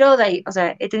 estiro, de ahí, o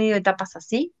sea, he tenido etapas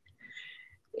así.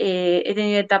 He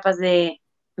tenido etapas de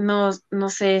no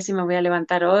sé si me voy a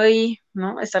levantar hoy,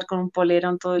 ¿no? Estar con un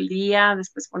polerón todo el día,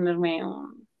 después ponerme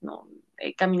no,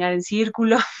 caminar en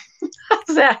círculo,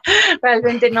 o sea,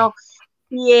 realmente no.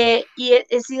 He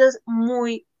sido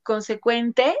muy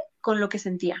consecuente con lo que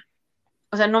sentía.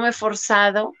 O sea, no me he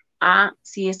forzado a,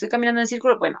 si estoy caminando en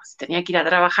círculo, bueno, si tenía que ir a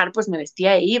trabajar, pues me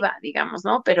vestía e iba, digamos,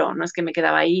 ¿no? Pero no es que me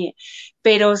quedaba ahí.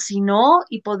 Pero si no,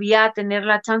 y podía tener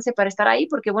la chance para estar ahí,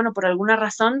 porque bueno, por alguna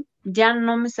razón ya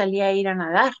no me salía a ir a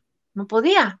nadar, no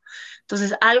podía.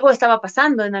 Entonces, algo estaba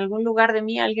pasando en algún lugar de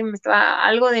mí,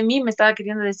 algo de mí me estaba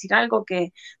queriendo decir algo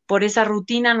que por esa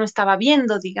rutina no estaba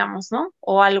viendo, digamos, ¿no?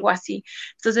 O algo así.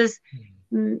 Entonces,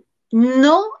 mm,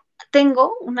 no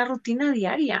tengo una rutina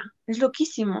diaria. Es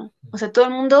loquísimo. O sea, todo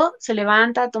el mundo se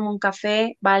levanta, toma un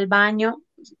café, va al baño.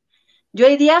 Yo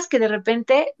hay días que de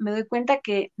repente me doy cuenta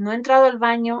que no he entrado al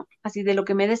baño así de lo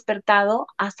que me he despertado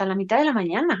hasta la mitad de la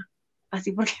mañana.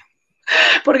 Así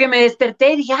porque me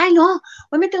desperté y dije, ay, no,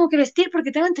 hoy me tengo que vestir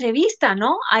porque tengo entrevista,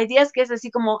 ¿no? Hay días que es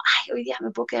así como, ay, hoy día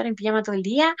me puedo quedar en pijama todo el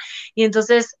día. Y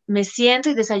entonces me siento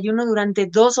y desayuno durante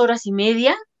 2 horas y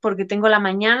media porque tengo la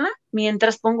mañana,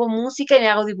 mientras pongo música y me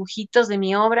hago dibujitos de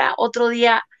mi obra. Otro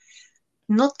día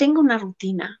no tengo una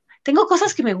rutina. Tengo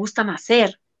cosas que me gustan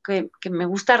hacer, que me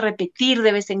gusta repetir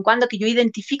de vez en cuando, que yo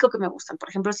identifico que me gustan. Por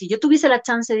ejemplo, si yo tuviese la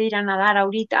chance de ir a nadar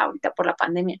ahorita por la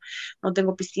pandemia, no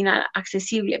tengo piscina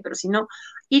accesible, pero si no,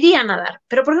 iría a nadar.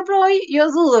 Pero, por ejemplo, hoy yo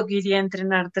dudo que iría a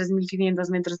entrenar 3.500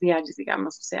 metros diarios,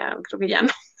 digamos, o sea, creo que ya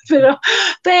no.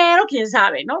 Pero quién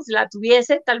sabe, ¿no? Si la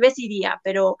tuviese, tal vez iría,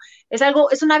 pero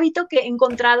es un hábito que he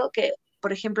encontrado que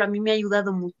por ejemplo, a mí me ha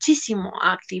ayudado muchísimo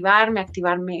a activarme,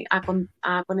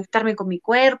 a conectarme con mi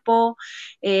cuerpo,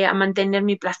 a mantener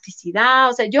mi plasticidad.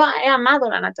 O sea, yo he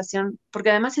amado la natación porque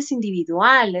además es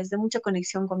individual, es de mucha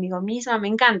conexión conmigo misma, me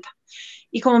encanta.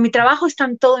 Y como mi trabajo está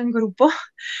en todo en grupo,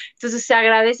 entonces se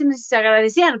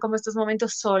agradecían como estos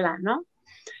momentos sola, ¿no?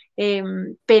 Eh,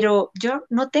 pero yo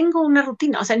no tengo una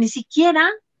rutina, o sea, ni siquiera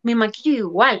me maquillo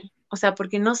igual, o sea,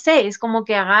 porque no sé, es como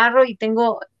que agarro y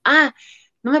tengo,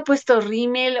 no me he puesto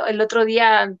rímel, el otro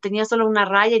día tenía solo una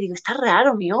raya y digo, está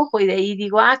raro mi ojo, y de ahí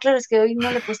digo, claro, es que hoy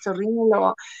no le he puesto rímel,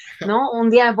 o, ¿no?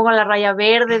 Un día me pongo la raya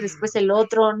verde, después el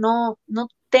otro, no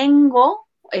tengo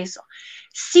eso.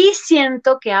 Sí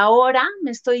siento que ahora me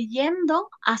estoy yendo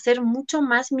a ser mucho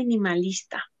más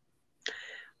minimalista.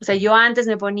 O sea, yo antes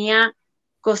me ponía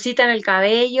cosita en el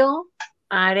cabello,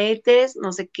 aretes,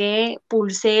 no sé qué,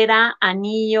 pulsera,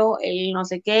 anillo, el no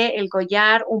sé qué, el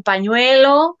collar, un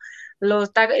pañuelo,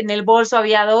 en el bolso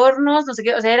había adornos, no sé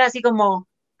qué, o sea, era así como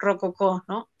rococó,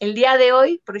 ¿no? El día de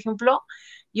hoy, por ejemplo,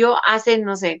 yo hace,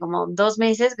 no sé, como 2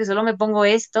 meses que solo me pongo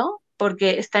esto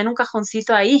porque está en un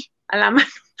cajoncito ahí, a la mano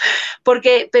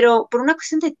pero por una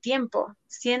cuestión de tiempo,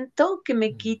 siento que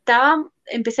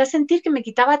empecé a sentir que me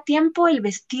quitaba tiempo el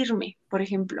vestirme, por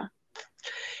ejemplo.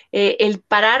 El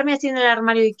pararme así en el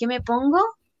armario y ¿qué me pongo?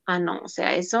 No, o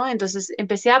sea, eso. Entonces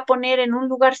empecé a poner en un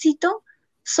lugarcito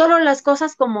solo las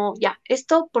cosas como, ya,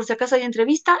 esto por si acaso hay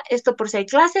entrevista, esto por si hay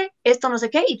clase, esto no sé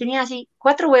qué, y tenía así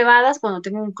 4 huevadas cuando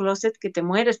tengo un closet que te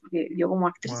mueres, porque yo como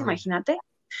actriz, Wow, imagínate,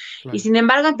 y claro. sin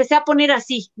embargo empecé a poner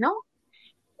así, ¿no?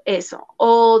 Eso.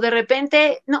 O de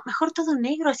repente, no, mejor todo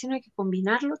negro, así no hay que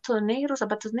combinarlo, todo negro,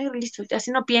 zapatos negros, listo. Así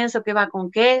no pienso qué va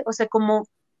con qué. O sea, como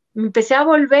me empecé a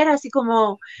volver así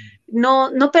como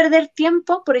no perder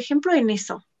tiempo, por ejemplo, en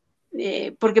eso,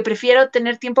 porque prefiero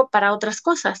tener tiempo para otras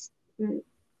cosas.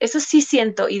 Eso sí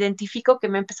siento, identifico que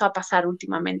me ha empezado a pasar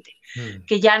últimamente, Mm.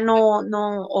 que ya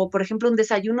o por ejemplo, un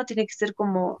desayuno tiene que ser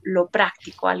como lo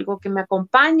práctico, algo que me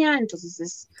acompaña, entonces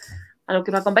es a lo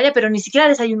que me acompaña, pero ni siquiera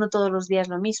desayuno todos los días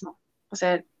lo mismo. O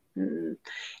sea,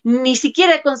 ni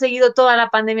siquiera he conseguido toda la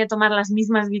pandemia tomar las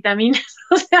mismas vitaminas.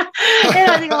 O sea,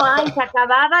 era así como, ay, se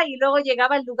acababa y luego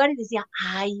llegaba al lugar y decía,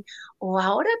 ay, o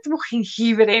ahora tomo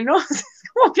jengibre, ¿no?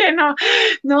 Como que no,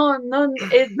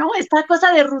 esta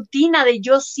cosa de rutina de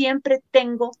yo siempre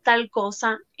tengo tal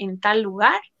cosa en tal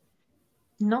lugar,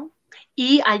 ¿no?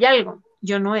 Y hay algo,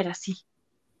 yo no era así.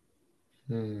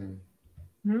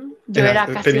 Mm. Yo era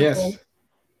casi opuesta.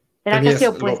 Era casi Tenías lo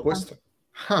opuesta. opuesto.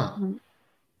 Huh.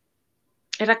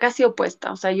 Era casi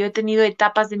opuesta. O sea, yo he tenido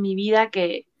etapas de mi vida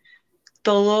que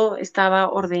todo estaba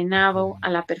ordenado a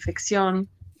la perfección,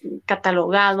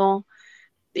 catalogado,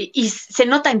 y se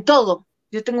nota en todo.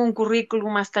 Yo tengo un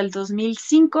currículum hasta el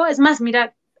 2005. Es más,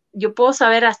 mira, yo puedo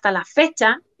saber hasta la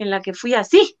fecha en la que fui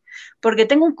así, porque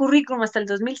tengo un currículum hasta el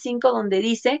 2005 donde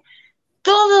dice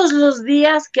todos los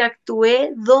días que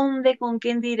actué, dónde, con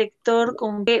qué director,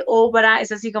 con qué obra,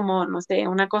 es así como, no sé,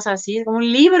 una cosa así, es como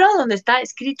un libro donde está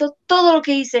escrito todo lo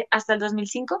que hice hasta el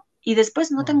 2005 y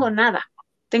después no tengo Wow. nada.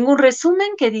 Tengo un resumen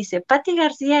que dice, Patti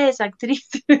García es actriz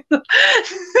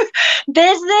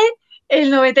desde el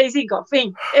 95,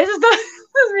 fin, eso es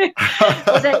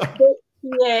todo. O sea,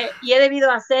 y he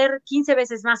debido hacer 15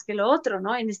 veces más que lo otro,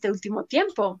 ¿no? En este último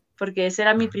tiempo, porque ese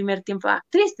era mi primer tiempo de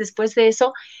actriz. Después de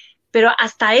eso, pero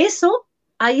hasta eso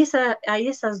hay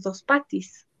esas dos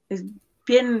patis. Es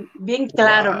bien, bien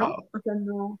claro, ¿no? Wow. O sea,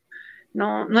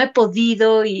 no he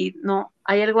podido y no,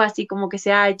 hay algo así como que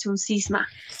se ha hecho un cisma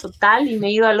total y me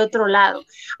he ido al otro lado.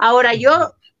 Ahora,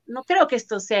 yo no creo que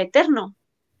esto sea eterno.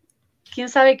 Quién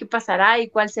sabe qué pasará y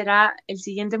cuál será el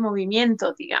siguiente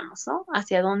movimiento, digamos, ¿no?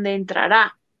 Hacia dónde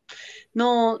entrará.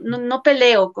 No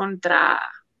peleo contra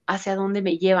hacia dónde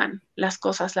me llevan las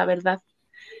cosas, la verdad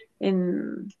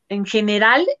en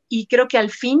general y creo que al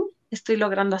fin estoy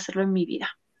logrando hacerlo en mi vida.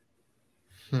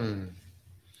 Hmm.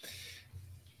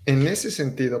 En ese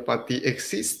sentido, Patti,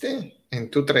 ¿existe en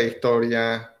tu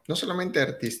trayectoria, no solamente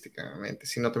artísticamente,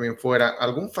 sino también fuera,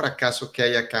 algún fracaso que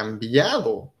haya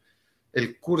cambiado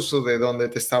el curso de donde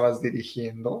te estabas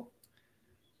dirigiendo?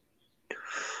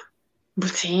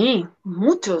 Pues sí,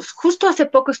 muchos. Justo hace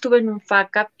poco estuve en un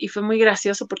fuck up y fue muy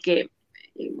gracioso porque,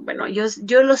 bueno,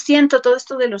 yo lo siento, todo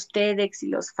esto de los TEDx y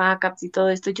los fuck ups y todo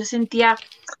esto, yo sentía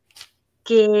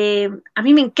que a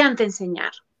mí me encanta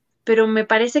enseñar, pero me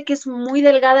parece que es muy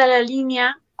delgada la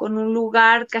línea con un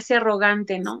lugar casi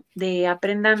arrogante, ¿no? De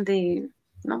aprendan de,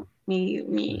 ¿no?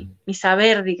 Mi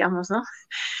saber, digamos, ¿no?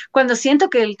 Cuando siento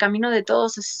que el camino de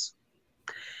todos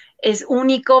es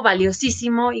único,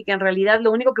 valiosísimo y que en realidad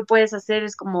lo único que puedes hacer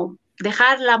es como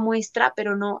dejar la muestra,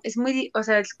 pero no, es muy, o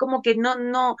sea, es como que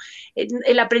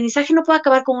el aprendizaje no puede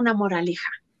acabar con una moraleja.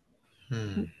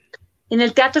 Hmm. En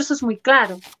el teatro eso es muy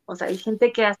claro. O sea, hay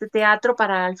gente que hace teatro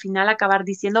para al final acabar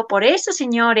diciendo, por eso,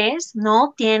 señores,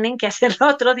 no tienen que hacer lo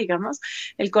otro, digamos.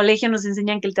 El colegio nos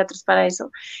enseñan que el teatro es para eso.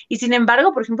 Y sin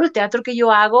embargo, por ejemplo, el teatro que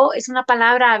yo hago es una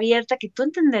palabra abierta que tú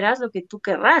entenderás lo que tú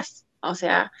querrás. O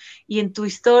sea, y en tu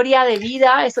historia de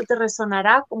vida eso te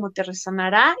resonará como te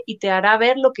resonará y te hará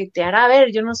ver lo que te hará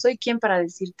ver. Yo no soy quien para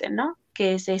decirte, ¿no?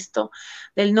 ¿Qué es esto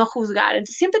del no juzgar?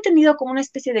 Entonces siempre he tenido como una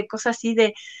especie de cosa así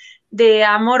de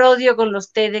amor-odio con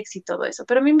los TEDx y todo eso.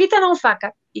 Pero me invitan a un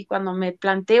FACA y cuando me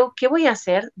planteo qué voy a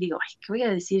hacer, digo, ay, ¿qué voy a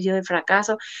decir yo de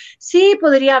fracaso? Sí,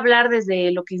 podría hablar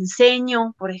desde lo que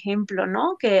enseño, por ejemplo,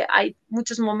 ¿no? Que hay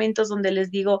muchos momentos donde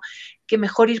les digo que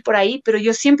mejor ir por ahí, pero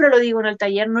yo siempre lo digo en el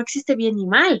taller, no existe bien ni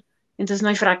mal, entonces no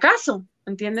hay fracaso,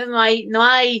 ¿entiendes? No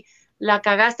hay, la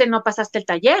cagaste, no pasaste el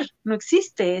taller, no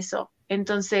existe eso.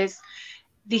 Entonces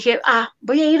dije,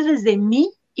 voy a ir desde mí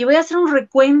y voy a hacer un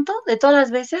recuento de todas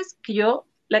las veces que yo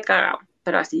le he cagado,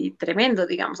 pero así tremendo,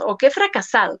 digamos, o que he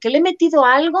fracasado, que le he metido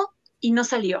algo y no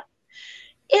salió.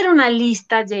 Era una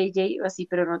lista, JJ, así,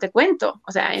 pero no te cuento.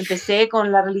 O sea, empecé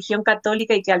con la religión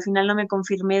católica y que al final no me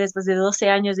confirmé después de 12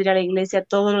 años de ir a la iglesia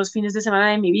todos los fines de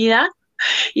semana de mi vida.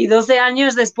 Y 12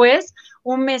 años después,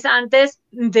 un mes antes,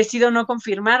 decido no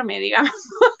confirmarme, digamos,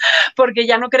 porque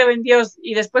ya no creo en Dios.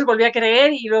 Y después volví a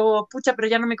creer y luego, pucha, pero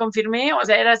ya no me confirmé. O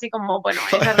sea, era así como, bueno,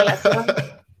 esa relación.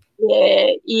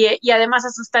 Y además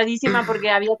asustadísima porque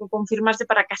había que confirmarse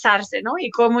para casarse, ¿no? Y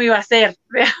cómo iba a ser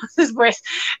después.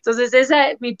 Entonces,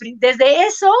 desde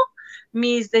eso,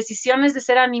 mis decisiones de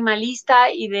ser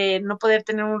animalista y de no poder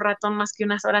tener un ratón más que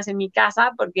unas horas en mi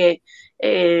casa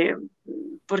eh,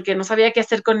 porque no sabía qué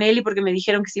hacer con él y porque me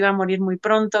dijeron que se iba a morir muy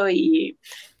pronto y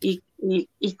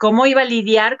cómo iba a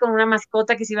lidiar con una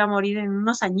mascota que se iba a morir en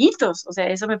unos añitos. O sea,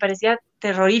 eso me parecía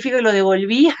terrorífico y lo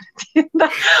devolví a la tienda.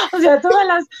 O sea, todas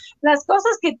las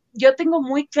cosas que yo tengo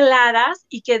muy claras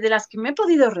y que de las que me he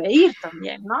podido reír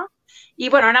también, ¿no? Y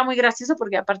bueno, era muy gracioso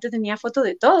porque aparte tenía foto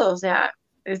de todo, o sea,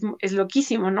 es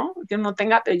loquísimo, ¿no? Que uno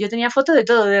tenga, pero yo tenía foto de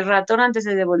todo, del ratón antes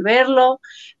de devolverlo,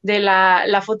 de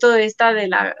la foto de esta, de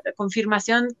la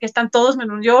confirmación, que están todos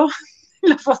menos yo,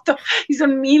 la foto, y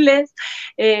son miles,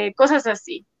 cosas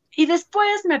así. Y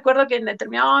después me acuerdo que en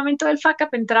determinado momento del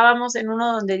FACAP entrábamos en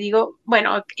uno donde digo,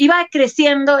 bueno, iba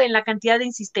creciendo en la cantidad de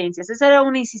insistencias. Esa era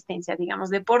una insistencia, digamos.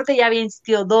 Deporte ya había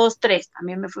insistido 2, 3,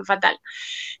 también me fue fatal.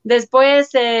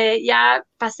 Después ya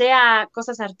pasé a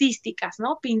cosas artísticas,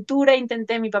 ¿no? Pintura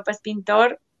intenté, mi papá es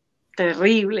pintor,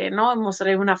 terrible, ¿no?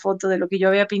 Mostré una foto de lo que yo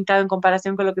había pintado en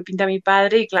comparación con lo que pinta mi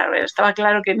padre y claro, estaba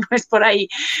claro que no es por ahí.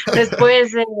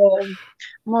 Después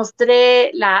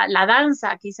mostré la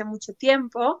danza que hice mucho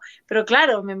tiempo, pero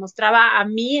claro, me mostraba a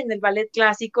mí en el ballet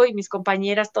clásico y mis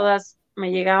compañeras todas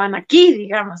me llegaban aquí,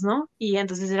 digamos, ¿no? Y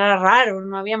entonces era raro,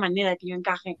 no había manera de que yo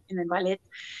encaje en el ballet.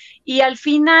 Y al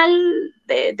final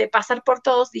de pasar por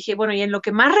todos, dije, bueno, y en lo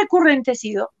que más recurrente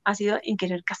ha sido en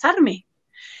querer casarme.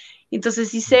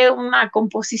 Entonces hice una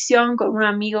composición con un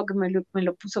amigo que me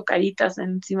lo puso caritas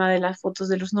encima de las fotos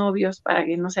de los novios para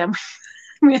que no sea muy,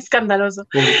 muy escandaloso.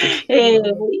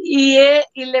 Y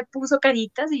le puso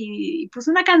caritas y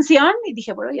puso una canción y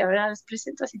dije, bueno, y ahora les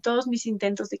presento así todos mis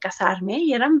intentos de casarme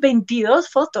y eran 22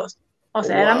 fotos. O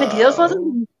sea, eran 22 fotos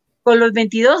con los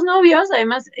 22 novios.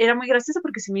 Además, era muy gracioso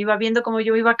porque se me iba viendo cómo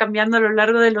yo iba cambiando a lo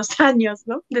largo de los años,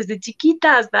 ¿no? Desde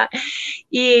chiquita hasta...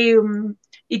 Y,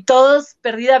 y todos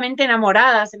perdidamente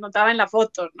enamoradas, se notaba en la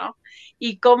foto, ¿no?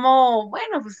 Y como,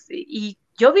 bueno, pues, y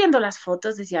yo viendo las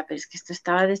fotos decía, pero es que esto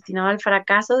estaba destinado al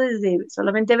fracaso desde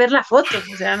solamente ver la foto,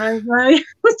 o sea, no había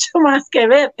mucho más que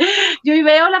ver. Yo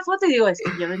veo la foto y digo, es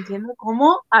que yo no entiendo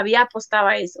cómo había apostado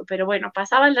a eso, pero bueno,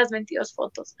 pasaban las 22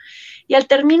 fotos. Y al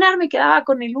terminar me quedaba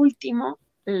con el último,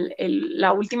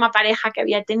 la última pareja que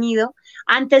había tenido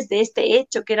antes de este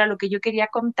hecho, que era lo que yo quería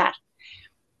contar,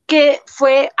 que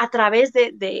fue a través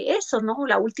de eso, ¿no?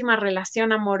 La última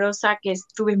relación amorosa que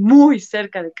estuve muy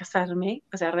cerca de casarme,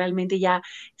 o sea, realmente ya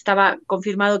estaba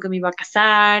confirmado que me iba a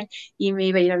casar y me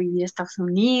iba a ir a vivir a Estados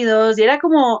Unidos, y era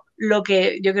como lo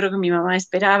que yo creo que mi mamá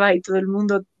esperaba y todo el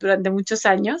mundo durante muchos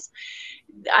años.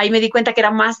 Ahí me di cuenta que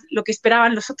era más lo que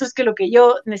esperaban los otros que lo que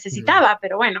yo necesitaba,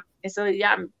 pero bueno, eso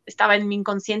ya estaba en mi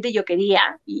inconsciente y yo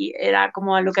quería, y era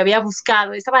como lo que había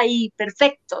buscado, estaba ahí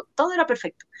perfecto, todo era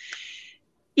perfecto.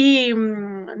 Y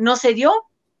no se dio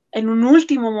en un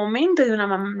último momento de una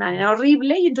manera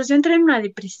horrible y entonces yo entré en una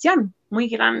depresión muy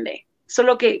grande.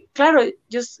 Solo que, claro,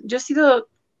 yo he sido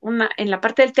en la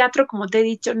parte del teatro, como te he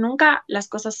dicho, nunca las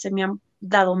cosas se me han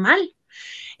dado mal.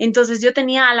 Entonces yo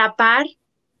tenía a la par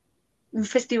un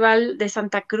festival de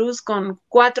Santa Cruz con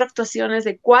 4 actuaciones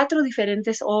de 4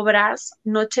 diferentes obras,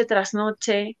 noche tras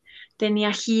noche,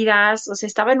 tenía giras, o sea,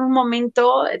 estaba en un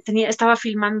momento, estaba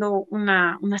filmando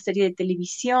una serie de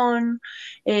televisión,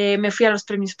 me fui a los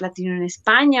premios Platino en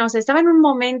España, o sea, estaba en un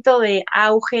momento de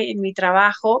auge en mi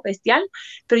trabajo bestial,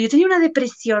 pero yo tenía una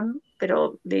depresión,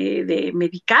 pero de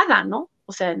medicada, ¿no?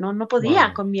 O sea, no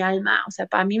podía con mi alma, o sea,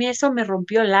 para mí eso me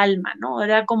rompió el alma, ¿no?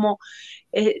 Era como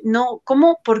no,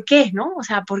 ¿cómo? ¿Por qué? ¿No? O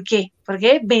sea, ¿por qué? ¿Por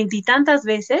qué 20 y tantas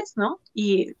veces, ¿no?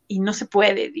 Y no se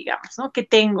puede, digamos, ¿no? ¿Qué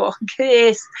tengo? ¿Qué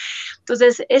es?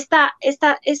 Entonces,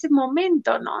 ese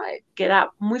momento, ¿no? Que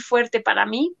era muy fuerte para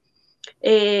mí,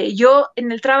 yo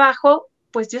en el trabajo,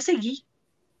 pues yo seguí,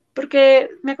 porque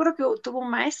me acuerdo que tuvo un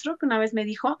maestro que una vez me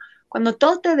dijo, cuando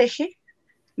todo te deje,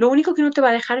 lo único que no te va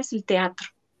a dejar es el teatro.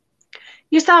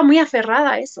 Yo estaba muy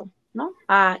aferrada a eso, ¿no?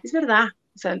 Es verdad,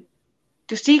 o sea,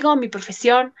 yo sigo mi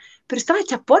profesión, pero estaba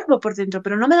hecha polvo por dentro,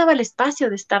 pero no me daba el espacio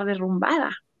de estar derrumbada,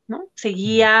 ¿no?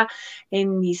 Seguía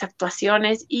en mis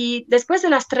actuaciones y después de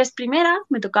las 3 primeras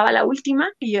me tocaba la última,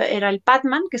 y yo, era el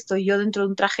Batman, que estoy yo dentro de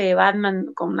un traje de Batman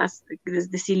con unas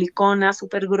de silicona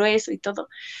súper grueso y todo.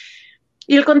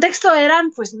 Y el contexto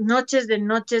eran pues noches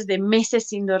de meses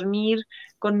sin dormir,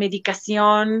 con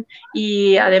medicación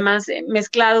y además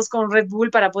mezclados con Red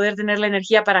Bull para poder tener la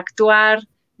energía para actuar,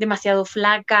 demasiado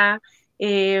flaca,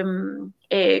 eh,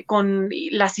 con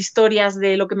las historias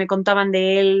de lo que me contaban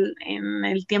de él en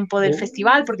el tiempo del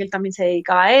festival, porque él también se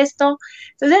dedicaba a esto.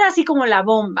 Entonces era así como la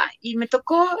bomba y me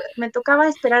tocaba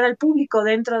esperar al público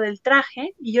dentro del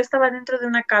traje y yo estaba dentro de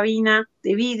una cabina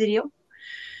de vidrio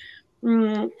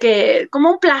que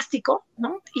como un plástico,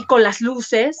 ¿no? Y con las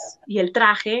luces y el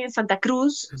traje en Santa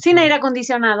Cruz, sin aire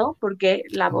acondicionado, porque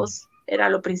la voz era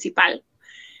lo principal.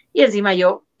 Y encima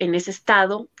yo, en ese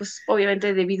estado, pues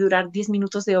obviamente debí durar 10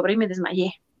 minutos de obra y me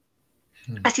desmayé.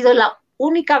 Ha sido la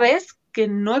única vez que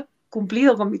no he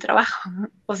cumplido con mi trabajo.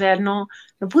 O sea, no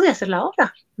pude hacer la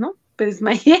obra, ¿no? Me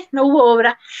desmayé, no hubo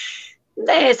obra.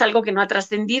 Es algo que no ha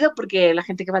trascendido porque la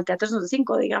gente que va al teatro son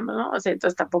 5, digamos, ¿no? O sea,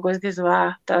 entonces tampoco es que eso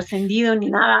ha trascendido ni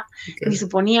nada, ni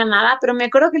suponía nada, pero me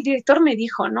acuerdo que el director me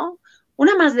dijo, ¿no?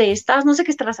 Una más de estas, no sé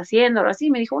qué estarás haciendo o así,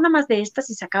 me dijo, una más de estas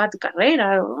y se acaba tu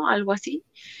carrera, ¿no? Algo así.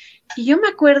 Y yo me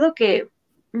acuerdo que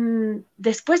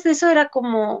después de eso era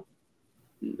como,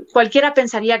 cualquiera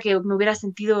pensaría que me hubiera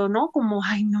sentido, ¿no? Como,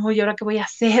 ay, no, ¿y ahora qué voy a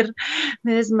hacer?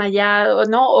 Me he desmayado,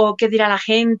 ¿no? O qué dirá la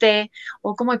gente,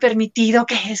 o cómo he permitido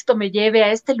que esto me lleve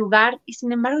a este lugar. Y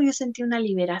sin embargo, yo sentí una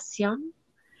liberación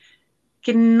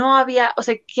que no había, o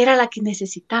sea, que era la que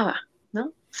necesitaba, ¿no?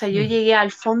 O sea, yo Mm. llegué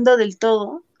al fondo del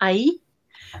todo ahí,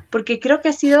 porque creo que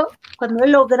ha sido cuando he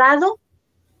logrado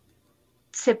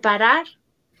separar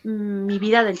mi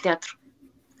vida del teatro.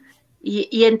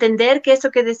 Y entender que eso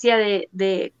que decía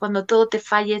de cuando todo te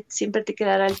falle, siempre te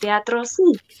quedará el teatro, sí,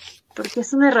 porque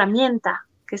es una herramienta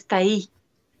que está ahí,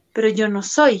 pero yo no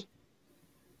soy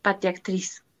Patti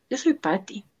actriz, yo soy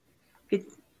Patti, que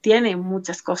tiene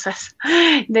muchas cosas,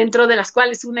 dentro de las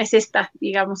cuales una es esta,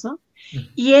 digamos, ¿no?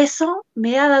 Y eso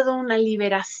me ha dado una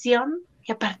liberación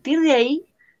que a partir de ahí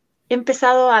he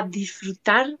empezado a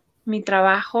disfrutar mi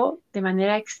trabajo de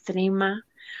manera extrema,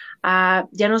 a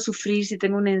ya no sufrir si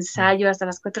tengo un ensayo hasta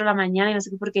las 4 de la mañana y no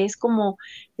sé qué, porque es como,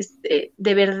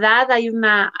 de verdad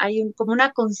como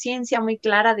una conciencia muy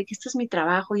clara de que esto es mi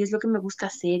trabajo y es lo que me gusta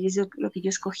hacer y es lo que yo he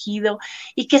escogido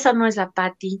y que esa no es la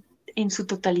Patti en su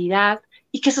totalidad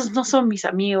y que esos no son mis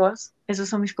amigos, esos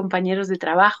son mis compañeros de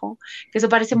trabajo, que eso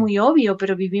parece muy obvio,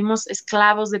 pero vivimos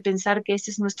esclavos de pensar que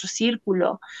ese es nuestro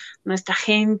círculo, nuestra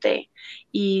gente,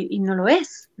 y no lo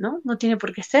es, ¿no? No tiene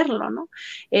por qué serlo, ¿no?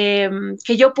 eh,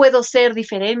 que yo puedo ser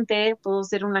diferente, puedo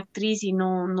ser una actriz y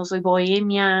no soy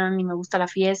bohemia, ni me gusta la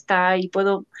fiesta, y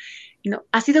puedo, no,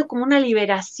 ha sido como una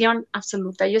liberación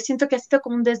absoluta. Yo siento que ha sido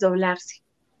como un desdoblarse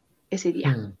ese día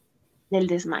Mm. del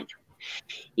desmayo.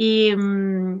 Y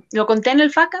lo conté en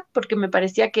el FACA porque me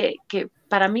parecía que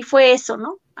para mí fue eso,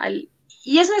 ¿no?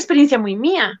 Y es una experiencia muy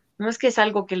mía, no es que es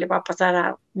algo que le va a pasar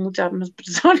a muchas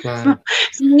personas, ¿no? Claro,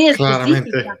 Es muy específica,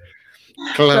 claramente,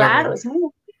 claro,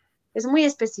 claramente. es muy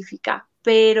específica,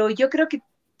 pero yo creo que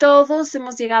todos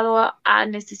hemos llegado a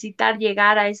necesitar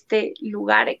llegar a este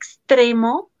lugar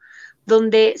extremo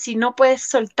donde si no puedes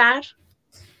soltar,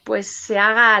 pues se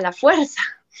haga a la fuerza,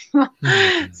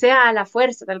 Mm. sea a la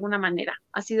fuerza de alguna manera.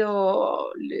 Ha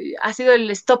sido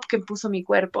el stop que puso mi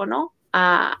cuerpo, ¿no?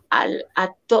 A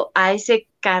ese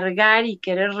cargar y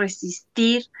querer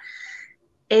resistir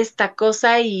esta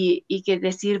cosa y que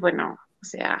decir, bueno, o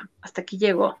sea, hasta aquí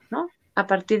llegó, ¿no? A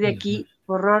partir de Mm. aquí,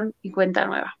 borrón y cuenta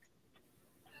nueva.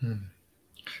 Mm.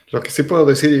 Lo que sí puedo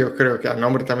decir, y yo creo que a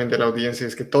nombre también de la audiencia,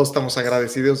 es que todos estamos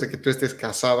agradecidos de que tú estés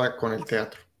casada con el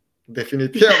teatro.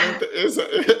 Definitivamente,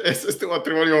 ese es tu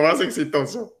matrimonio más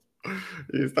exitoso.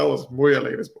 Y estamos muy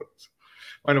alegres por eso.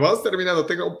 Bueno, vamos terminando.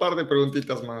 Tengo un par de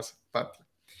preguntitas más, Pati.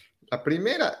 La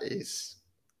primera es,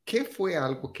 ¿qué fue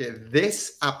algo que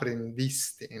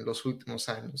desaprendiste en los últimos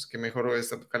años que mejoró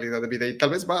esta tu calidad de vida? Y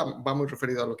tal vez va muy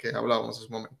referido a lo que hablábamos hace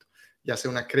un momento, ya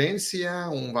sea una creencia,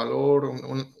 un valor,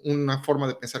 una forma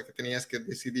de pensar que tenías que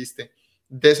decidiste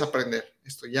desaprender.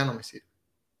 Esto ya no me sirve.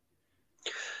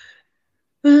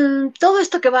 Todo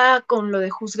esto que va con lo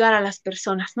de juzgar a las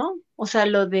personas, ¿no? O sea,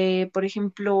 lo de, por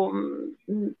ejemplo,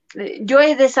 yo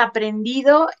he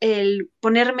desaprendido el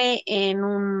ponerme en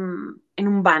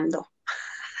un bando,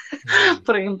 Mm.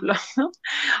 por ejemplo, ¿no?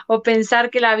 O pensar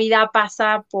que la vida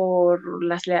pasa por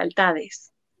las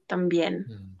lealtades también.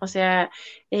 Mm. O sea,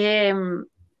 em,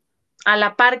 a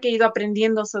la par que he ido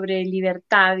aprendiendo sobre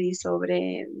libertad y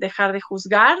sobre dejar de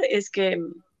juzgar, es que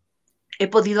he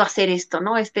podido hacer esto,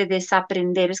 ¿no? Este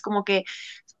desaprender. Es como que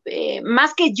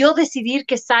más que yo decidir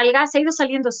que salga, se ha ido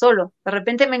saliendo solo. De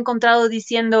repente me he encontrado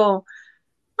diciendo,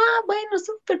 ah, bueno,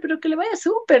 súper, pero que le vaya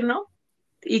súper, ¿no?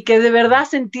 Y que de verdad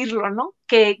sentirlo, ¿no?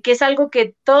 Que es algo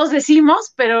que todos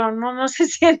decimos, pero no se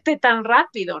siente tan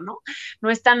rápido, ¿no? No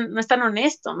es tan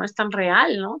honesto, no es tan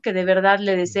real, ¿no? Que de verdad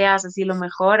le deseas así lo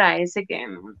mejor a ese que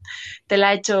te la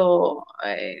ha hecho,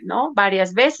 ¿no?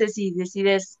 Varias veces y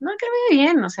decides, no, que le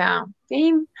vaya bien, o sea,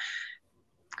 fin,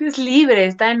 es libre,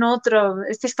 está en otro,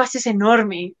 este espacio es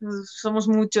enorme, somos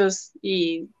muchos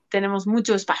y tenemos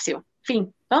mucho espacio,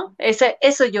 fin, ¿no?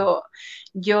 Eso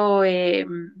yo he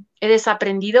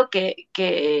desaprendido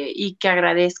y que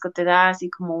agradezco, te da así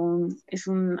como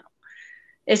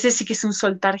ese sí que es un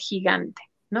soltar gigante,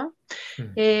 ¿no?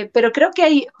 Mm. Pero creo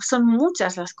que son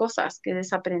muchas las cosas que he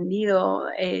desaprendido,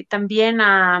 también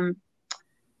a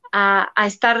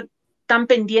estar tan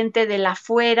pendiente de la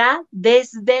afuera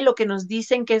desde lo que nos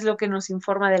dicen que es lo que nos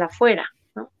informa de la afuera,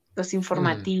 ¿no? Los Mm.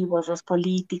 informativos, los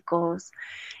políticos,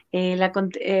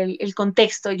 el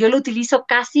contexto. Yo lo utilizo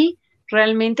casi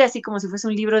realmente así como si fuese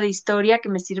un libro de historia que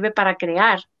me sirve para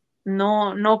crear.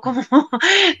 no como,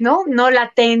 no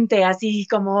latente, así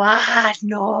como,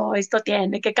 no, esto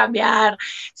tiene que cambiar,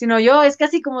 sino yo es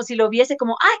casi como si lo viese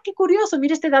como, qué curioso,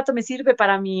 mira, este dato me sirve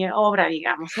para mi obra,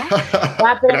 digamos, ¿no?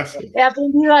 He Gracias.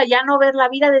 aprendido a ya no ver la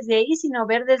vida desde ahí, sino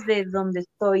ver desde donde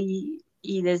estoy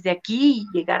y desde aquí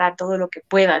y llegar a todo lo que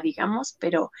pueda, digamos,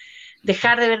 pero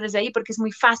dejar de ver desde ahí porque es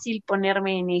muy fácil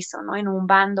ponerme en eso, ¿no? En un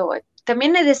bando.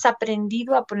 También he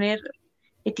desaprendido a poner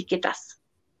etiquetas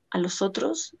a los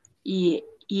otros y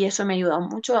eso me ha ayudado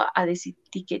mucho a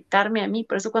desetiquetarme a mí.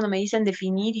 Por eso cuando me dicen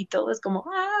definir y todo, es como,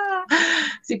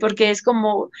 sí, porque es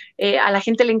como, a la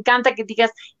gente le encanta que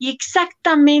digas, ¿y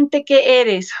exactamente qué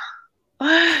eres?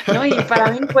 ¿No? Y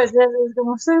para mí, pues, es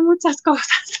como, soy muchas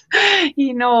cosas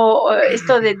y no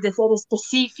esto de ser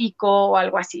específico o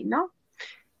algo así, ¿no?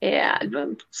 Eh,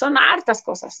 Son hartas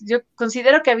cosas. Yo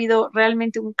considero que ha habido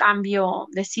realmente un cambio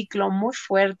de ciclo muy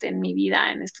fuerte en mi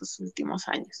vida en estos últimos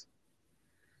años.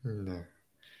 No.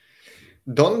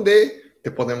 ¿Dónde te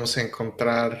podemos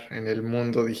encontrar en el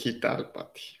mundo digital,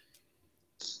 Pati?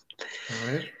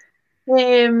 A ver.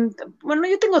 Eh, bueno,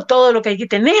 yo tengo todo lo que hay que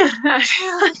tener.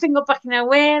 Tengo página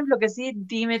web, lo que sí,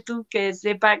 dime tú que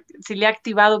sepa si le he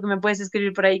activado que me puedes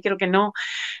escribir por ahí, creo que no.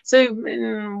 Soy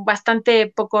bastante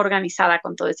poco organizada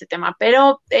con todo este tema,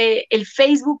 pero el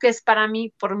Facebook es para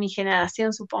mí, por mi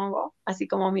generación, supongo, así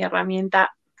como mi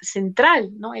herramienta central,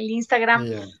 ¿no? El Instagram,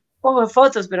 Yeah. pongo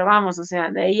fotos, pero vamos, o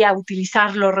sea, de ahí a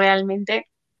utilizarlo realmente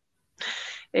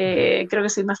Ujú. creo que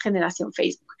soy más generación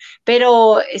Facebook,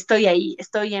 pero estoy ahí,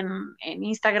 estoy en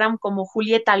Instagram como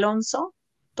Julieta Alonso,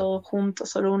 todo junto,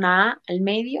 solo una A al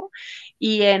medio,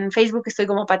 y en Facebook estoy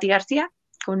como Pati García,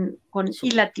 con I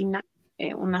Súper. latina,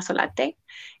 una sola T,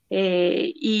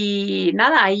 y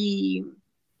nada, ahí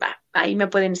me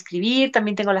pueden escribir.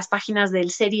 También tengo las páginas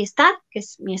del Serie Star, que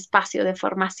es mi espacio de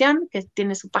formación, que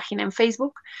tiene su página en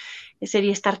Facebook,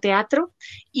 Serie Star Teatro.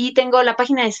 Y tengo la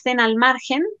página de Escena al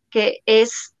Margen, que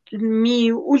es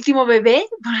mi último bebé,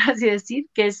 por así decir,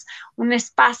 que es un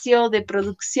espacio de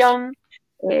producción,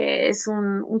 es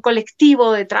un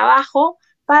colectivo de trabajo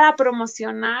para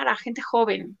promocionar a gente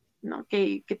joven, ¿no?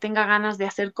 Que tenga ganas de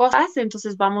hacer cosas.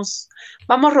 Entonces vamos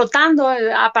rotando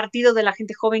a partir de la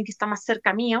gente joven que está más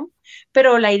cerca mío,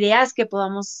 pero la idea es que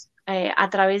podamos a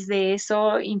través de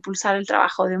eso impulsar el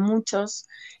trabajo de muchos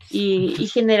y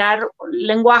generar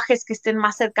lenguajes que estén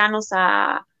más cercanos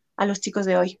a los chicos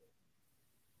de hoy.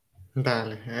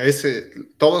 Dale,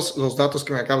 todos los datos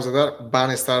que me acabas de dar van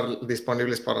a estar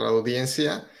disponibles para la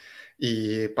audiencia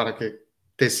y para que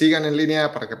te sigan en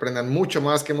línea, para que aprendan mucho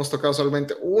más, que hemos tocado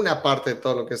solamente una parte de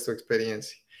todo lo que es tu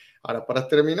experiencia. Ahora, para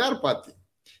terminar, Patti,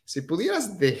 si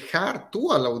pudieras dejar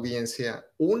tú a la audiencia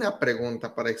una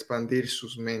pregunta para expandir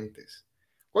sus mentes,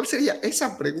 ¿cuál sería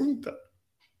esa pregunta?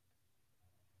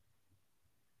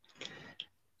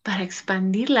 Para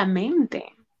expandir la mente.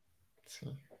 Sí.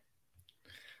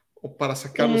 O para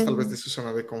sacarlos Eh, tal vez de su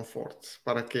zona de confort,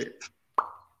 para que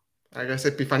haga esa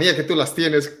epifanía que tú las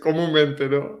tienes comúnmente,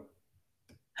 ¿no?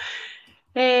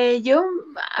 yo,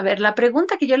 a ver, la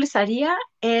pregunta que yo les haría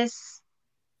es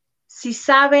si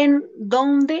saben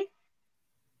dónde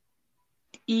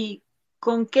y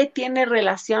con qué tiene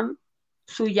relación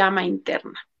su llama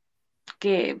interna.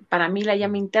 Que para mí la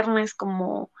llama interna es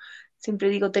como, siempre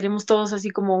digo, tenemos todos así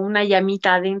como una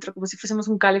llamita adentro, como si fuésemos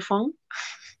un calefón.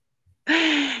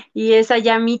 Y esa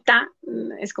llamita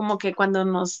es como que cuando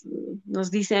nos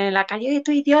dicen en la calle, oye,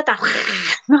 tú idiota,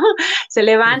 ¿no? Se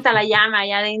levanta la llama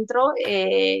allá adentro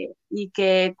y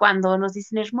que cuando nos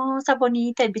dicen hermosa,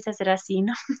 bonita, empieza a ser así,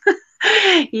 ¿no?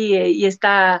 Y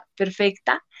está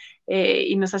perfecta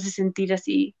y nos hace sentir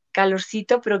así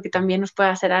calorcito, pero que también nos puede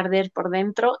hacer arder por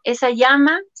dentro. Esa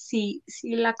llama, si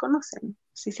la conocen,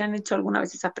 si se han hecho alguna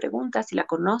vez esa pregunta, si la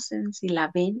conocen, si la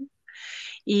ven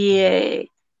y,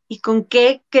 y con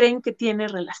qué creen que tiene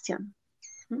relación,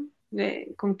 ¿no?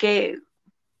 Con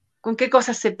qué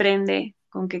cosas se prende,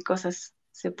 con qué cosas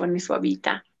se pone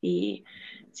suavita y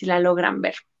si la logran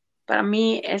ver. Para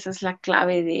mí esa es la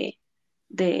clave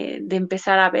de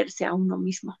empezar a verse a uno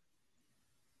mismo.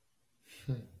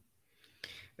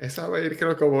 Esa va a ir,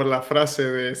 creo, como la frase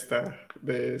de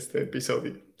este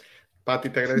episodio. Pati,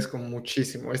 te agradezco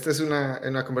muchísimo. Esta es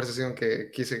una conversación que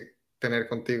quise tener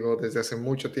contigo desde hace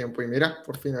mucho tiempo y mira,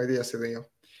 por fin hoy día se dio.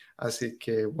 Así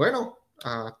que, bueno,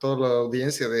 a toda la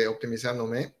audiencia de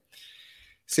Optimizándome,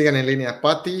 sigan en línea a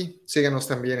Pati, síganos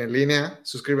también en línea,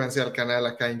 suscríbanse al canal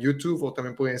acá en YouTube o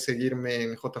también pueden seguirme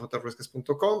en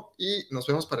jjruescas.com y nos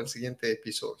vemos para el siguiente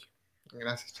episodio.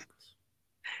 Gracias, chicos.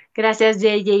 Gracias,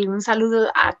 JJ. Un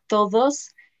saludo a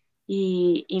todos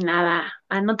y nada,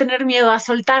 a no tener miedo a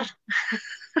soltar.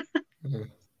 Ujú.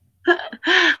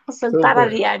 a soltar a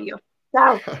Súper. diario.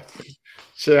 Chao.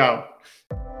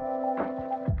 Chao.